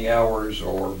change any hours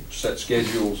or set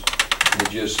schedules. It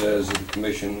just says that the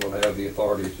commission will have the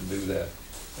authority to do that.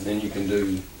 And then you can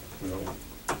do,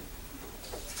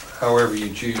 however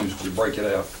you choose to break it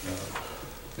out.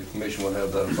 The commission will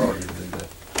have that authority to do that.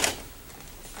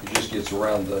 It just gets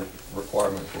around the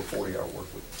requirement for a 40-hour work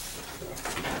week.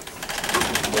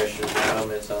 Questions or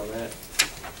comments on that?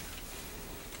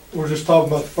 We're just talking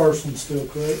about the first one still,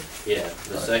 correct? Yeah,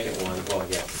 the second one, well,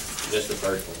 yeah, just the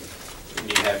first one.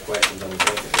 Do you have questions on the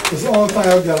second one? Because the only thing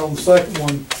I've got on the second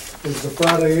one is the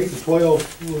Friday 8 to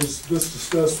 12 was just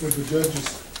discussed with the judges.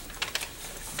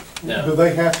 No. Do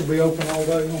they have to be open all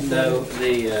day on No,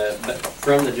 Friday? but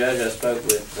from the judge, I spoke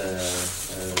with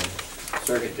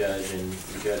circuit judge and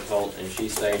Judge Holt, and she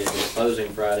stated that closing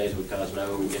Fridays would cause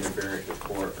no interference with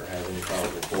court or have any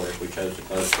problem with court if we chose to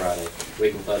close Friday. We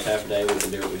can close half a day, we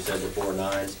can do what we said before,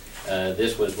 9s.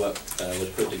 This was what was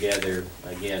put together.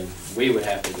 Again, we would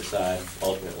have to decide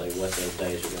ultimately what those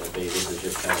days are going to be. This is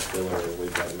just kind of filler, and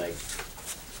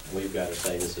we've got to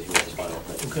say this is what the final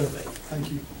thing is going to be.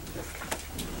 Thank you.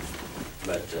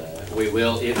 But we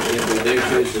will, if we do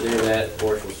choose to do that, of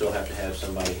course, we'll still have to have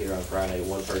somebody here on Friday,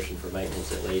 one person for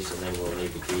maintenance at least, and then we'll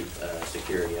need to keep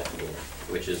security at the door,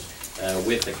 which is,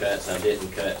 with the cuts, I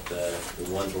didn't cut the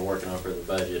ones we're working on for the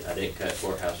budget. I didn't cut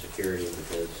courthouse security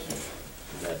because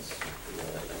that's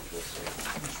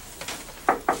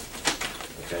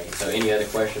okay, so any other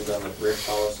questions on the RIF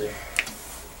policy?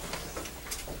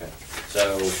 Okay,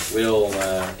 so we'll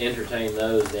entertain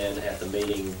those then at the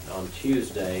meeting on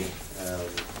Tuesday,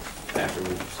 after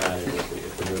we've decided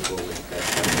if we move forward with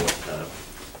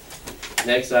that.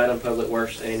 Next item, Public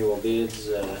Works annual bids.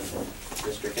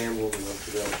 Mr. Campbell,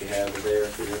 what you have there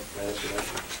for your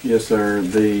information? Yes, sir.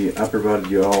 I provided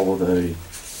you all with a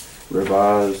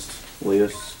revised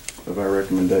list of our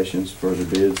recommendations for the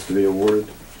bids to be awarded.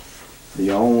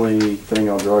 The only thing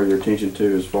I'll draw your attention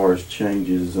to as far as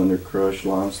changes under crushed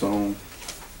limestone,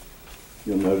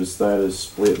 you'll notice that is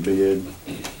split bid.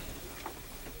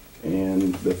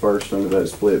 And the first under that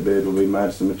split bid will be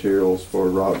Madison Materials for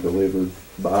rock delivered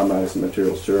by Madison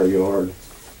Materials to our yard.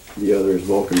 The other is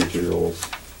Vulcan Materials.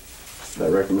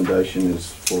 That recommendation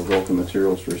is for Vulcan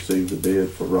Materials to receive the bid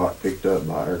for rock picked up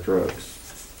by our trucks.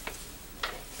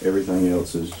 Everything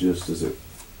else is just as it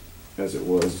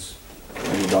was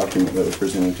in the document that was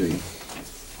presented to you.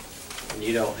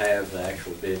 You don't have the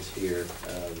actual bids here.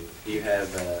 Do you have,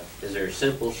 is there a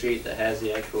simple sheet that has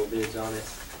the actual bids on it?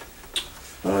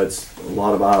 It's a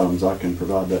lot of items. I can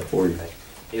provide that for you. Okay.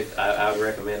 If I would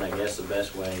recommend, I guess the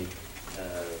best way,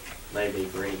 maybe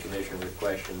for any commissioner with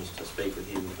questions, to speak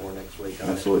with you before next week on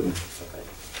it. Absolutely. Okay.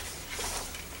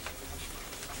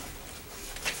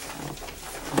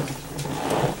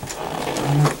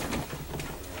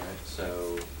 All right,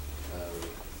 so,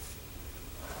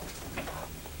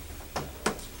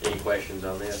 any questions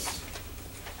on this?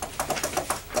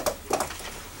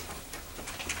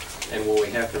 And will we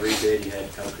have to rebid? You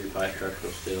had concrete, pipe,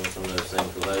 structural steel, some of those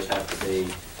things. Will those have to be,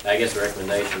 I guess the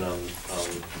recommendation on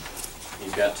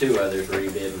you've got two others,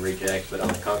 rebid and reject, but on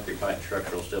the concrete, pipe, and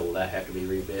structural steel, will that have to be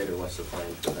rebid, or what's the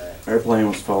plan for that? Our plan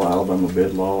was to follow Alabama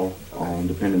bid law,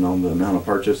 depending on the amount of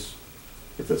purchase.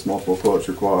 If it's multiple quotes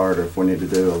required, or if we need to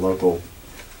do a local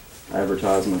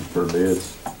advertisement for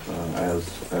bids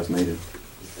as needed.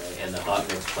 Okay. And the hot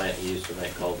mix plant used to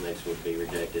make cold mix would be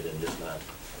rejected and just not.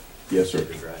 Yes, sir.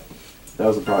 Right. That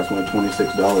was approximately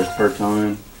 $26 per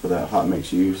ton for that hot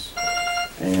mix use.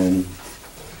 And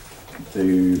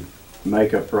to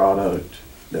make a product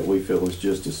that we feel is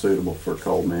just as suitable for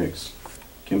cold mix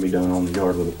can be done on the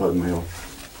yard with a pug mill,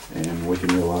 and we can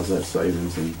realize that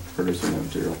savings in producing that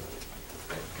material.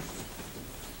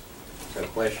 So So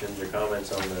questions or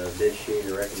comments on the bid sheet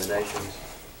or recommendations?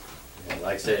 And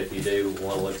like I said, if you do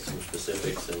want to look at some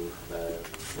specifics, and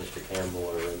Mr. Campbell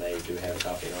or Renee do have a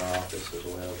copy in our office as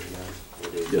well,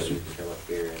 but we do, Yes, so sir. you can come up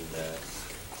here, and I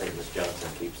think Ms. Johnson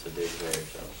keeps the bids there,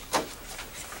 so.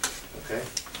 Okay,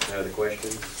 no other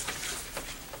questions?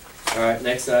 All right,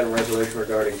 next item, resolution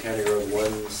regarding County Road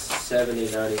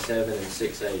 170, 97, and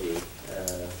 680.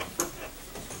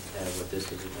 And what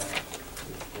this is about.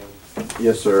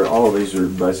 Yes, sir. All of these are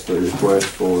basically requests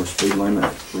for speed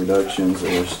limit reductions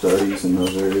or studies in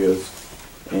those areas.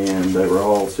 And they were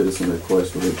all citizen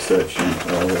requests with the exception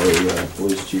of a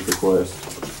police chief request.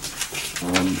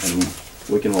 And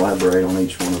we can elaborate on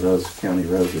each one of those county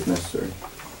roads if necessary.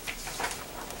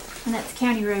 And that's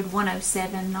County Road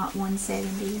 107, not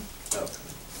 170. Oh.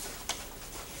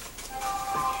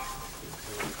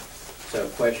 So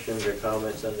questions or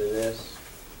comments under this?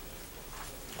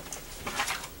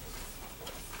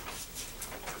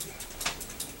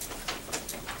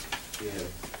 You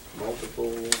have multiple,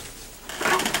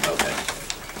 okay.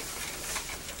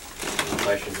 Any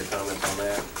questions or comments on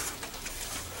that?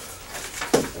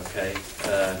 Okay,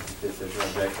 if there's no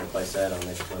objection, I'll place that on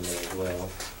next Monday as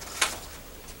well.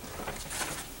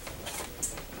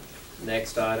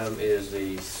 Next item is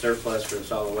the surplus for the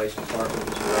solid waste department.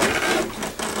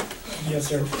 Yes,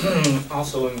 sir.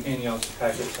 Also in y'all's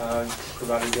package, I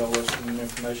provided y'all with some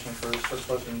information for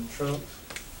surplus and trucks.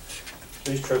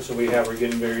 These trucks that we have are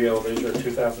getting very old. These are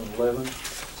 2011.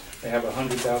 They have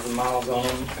 100,000 miles on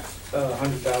them,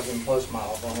 100,000 plus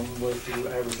miles on them, with you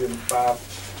averaging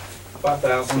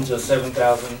 5,000 to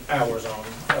 7,000 hours on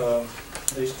them.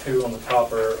 These two on the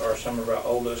top are some of our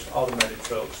oldest automated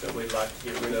trucks that we'd like to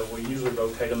get rid of. We usually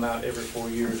rotate them out every 4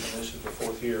 years, and this is the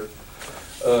 4th year.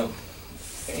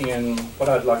 And what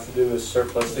I'd like to do is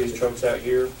surplus these trucks out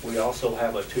here. We also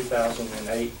have a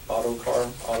 2008 auto car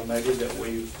automated that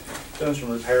we've done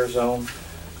some repairs on,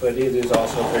 but it is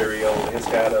also very old. It's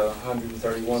got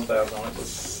 131,000 on it with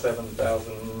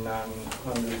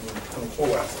 7,924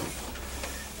 hours.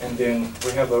 And then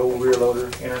we have an old rear loader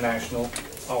international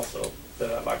also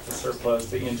that I'd like to surplus.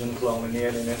 The engine's blown in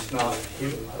it, and it's not,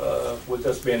 with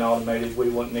us being automated, we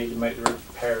wouldn't need to make the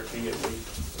repair to it.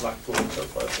 We'd like to go and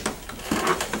surplus it.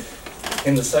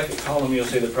 In the second column, you'll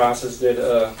see the prices that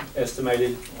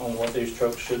estimated on what these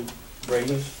trucks should bring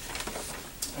us.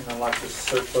 And I'd like to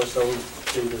surplus those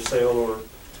to either sale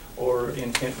or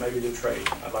intent maybe to trade.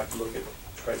 I'd like to look at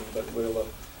trading, but we'll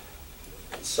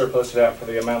surplus it out for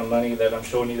the amount of money that I'm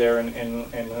showing you there in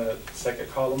the second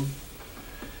column.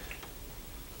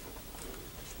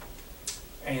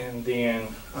 And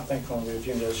then I think on the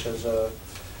agenda it says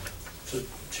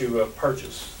to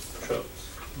purchase trucks.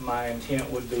 My intent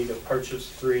would be to purchase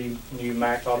 3 new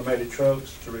Mack automated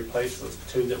trucks to replace the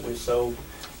 2 that we sold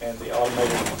and the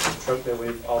automated truck that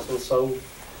we've also sold.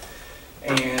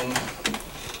 And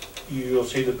you'll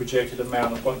see the projected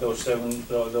amount of what those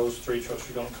 3 trucks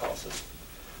are going to cost us.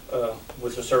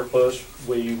 With the surplus,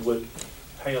 we would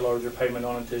pay a larger payment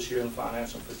on it this year and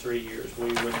finance them for 3 years. We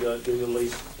would do the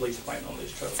lease plan on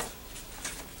these trucks.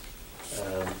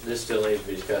 This still needs to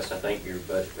be discussed. I think your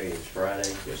budget meeting is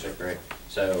Friday. Yes, sir. Correct.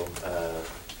 So,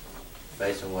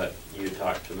 based on what you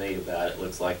talked to me about, it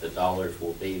looks like the dollars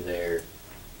will be there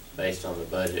based on the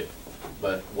budget.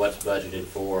 But what's budgeted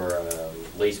for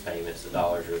lease payments, the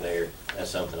dollars are there. That's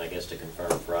something, I guess, to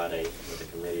confirm Friday that the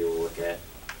committee will look at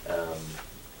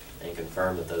and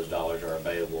confirm that those dollars are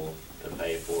available to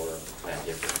pay for that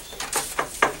difference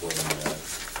between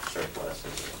surplus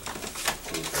and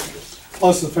new purchase.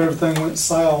 Plus, if everything went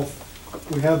south,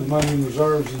 we have the money in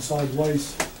reserves and solid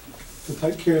waste to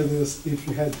take care of this if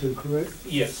you had to, correct?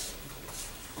 Yes.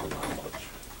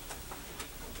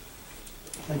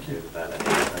 Thank you. About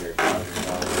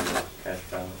 $800,000 cash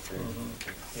balance there.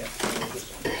 Yeah.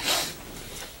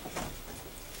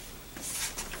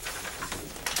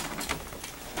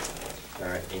 All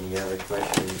right, any other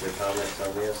questions or comments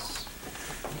on this?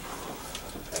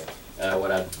 Okay.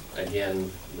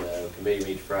 Again, the committee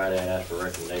meets Friday. I asked for a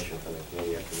recommendation from the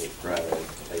committee after meet Friday,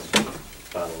 based on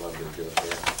final numbers you'll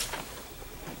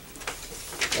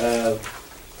there.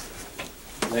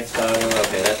 Next item,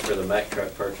 okay, that's for the Mack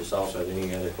truck purchase also.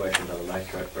 Any other questions on the Mack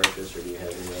truck purchase, or do you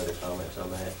have any other comments on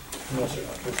that? No, sir.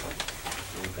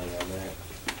 Anything on that?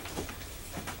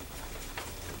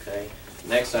 Okay.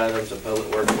 Next item is a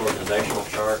public works organizational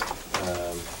chart.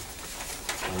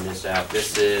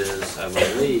 This is, I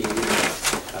believe, I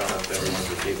don't know if everyone's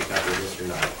received a copy of this or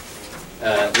not.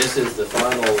 This is the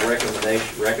final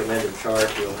recommended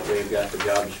chart. We've got the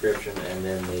job description and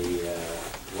then the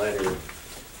letter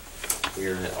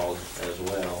here as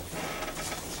well.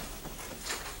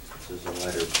 references and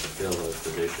letters to fill those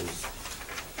positions.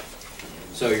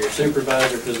 So your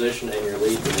supervisor position and your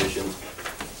lead position,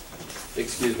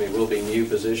 will be new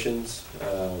positions.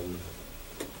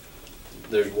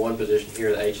 There's one position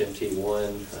here, the HMT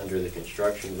one, under the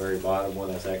construction, very bottom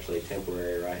one, that's actually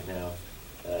temporary right now.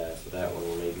 So that one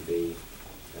will need to be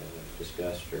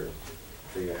discussed or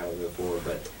figure out how to move forward.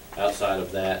 But outside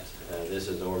of that, this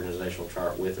is the organizational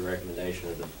chart with the recommendation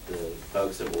of the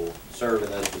folks that will serve in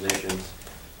those positions.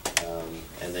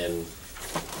 And then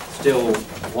still,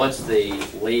 once the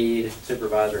lead,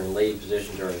 supervisor and lead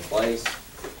positions are in place,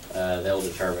 they'll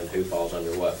determine who falls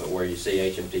under what. But where you see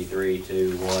HMT 3,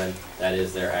 2, 1, that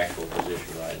is their actual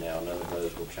position right now. None of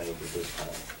those will change at this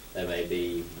time. They may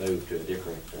be moved to a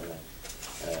different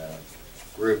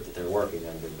group that they're working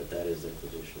under, but that is their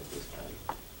position at this time.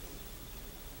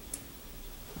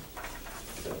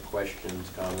 So questions,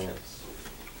 comments?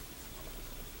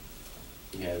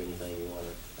 Do you have anything you want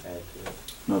to add to it?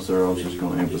 No, sir, I was just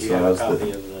going to Did you have a emphasize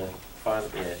copy that. of the final?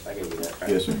 Yes, I gave you that. Right?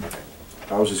 Yes, sir. Okay.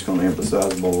 I was just going to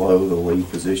emphasize below the lead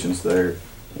positions there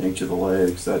in each of the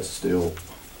legs, that's still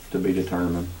to be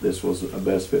determined. This was a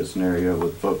best fit scenario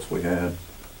with folks we had.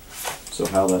 So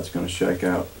how that's going to shake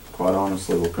out, quite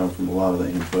honestly, will come from a lot of the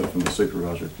input from the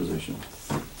supervisor position.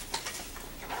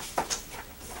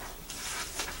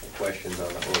 Questions on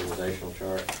the organizational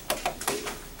chart?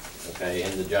 Okay,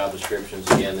 and the job descriptions,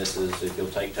 again, this is, if you'll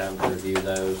take time to review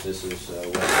those, this is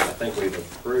what I think we've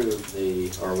approved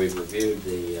we've reviewed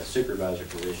the supervisor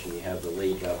position. You have the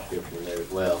lead job description in there as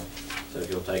well. So if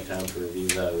you'll take time to review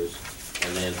those.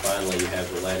 And then finally, you have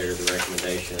the letter, the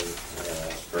recommendation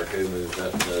for who moves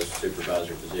up to those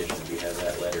supervisor positions. You have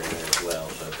that letter in there as well,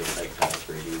 so if you'll take time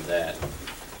to review that.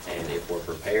 And if we're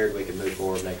prepared, we can move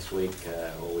forward next week,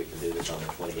 or we can do this on the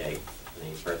 28th.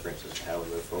 Any preferences to how we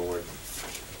move forward?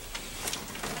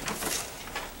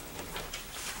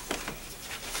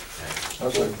 I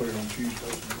say put it on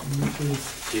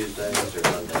Tuesdays or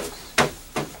Mondays?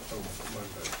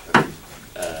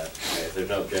 Okay, if there's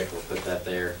no objection, we'll put that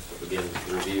there. So begin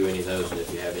to review any of those, and if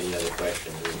you have any other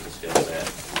questions, we can discuss that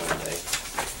Monday.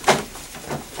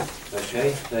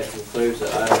 Okay, that concludes the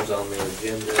items on the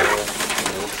agenda, the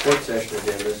report session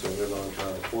agenda, so we'll move on to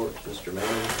our reports. Mr.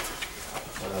 Manning?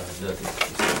 Nothing.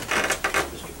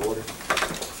 Mr. Porter?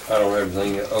 I don't have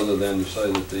anything other than to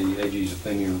say that the AG's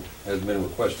opinion has been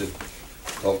requested.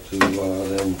 Talked to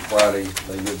them Friday,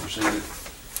 they did receive it.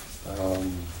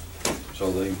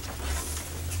 So they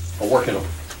are working on it.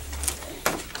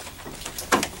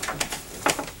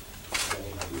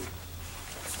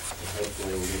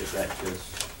 Hopefully we'll get it back to us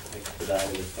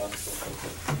expedited as possible.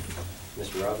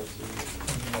 Mr. Robinson?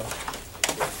 No.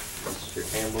 Mr.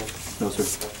 Campbell? No, sir.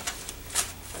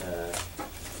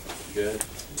 Good?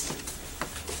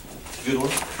 Good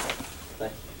one.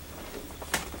 Thank you.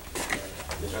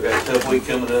 I got a tough week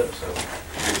coming up, so.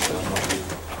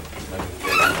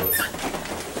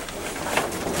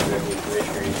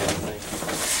 Commissioner, you have anything?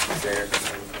 Sheriff,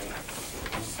 anything?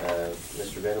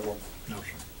 Mr. Venable? No,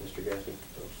 sir. Mr. Gaffey?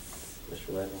 Mr.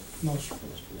 Ledwell? No, sir.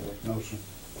 Mr. Miller? No, sir.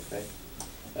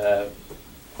 Okay.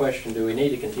 Question, do we need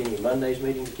to continue Monday's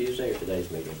meeting to Tuesday or today's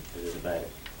meeting? Does it matter?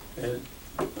 And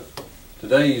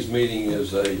today's meeting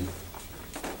is a,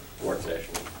 Work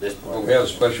session. This well, we have a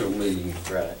special meeting,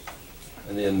 Right.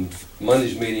 and then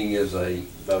Monday's meeting is a,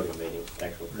 Voting meeting,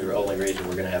 actually. The only reason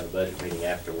we're gonna have a budget meeting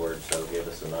afterwards, so give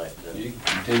us a night to. you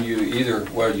continue either,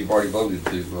 well, you've already voted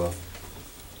to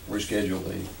reschedule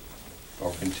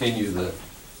or continue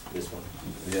This one.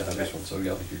 this one, so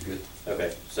y'all think you're good.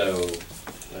 Okay, so,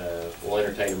 we'll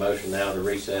entertain a motion now to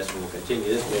recess, and we'll continue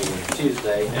this meeting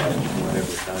Tuesday at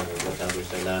whatever time, what time we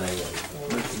say, 9 a.m.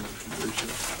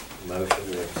 Motion,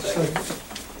 we have a second.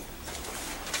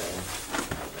 Okay.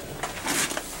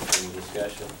 Any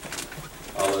discussion?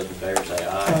 All those in favor say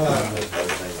aye. Those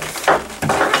opposed say no.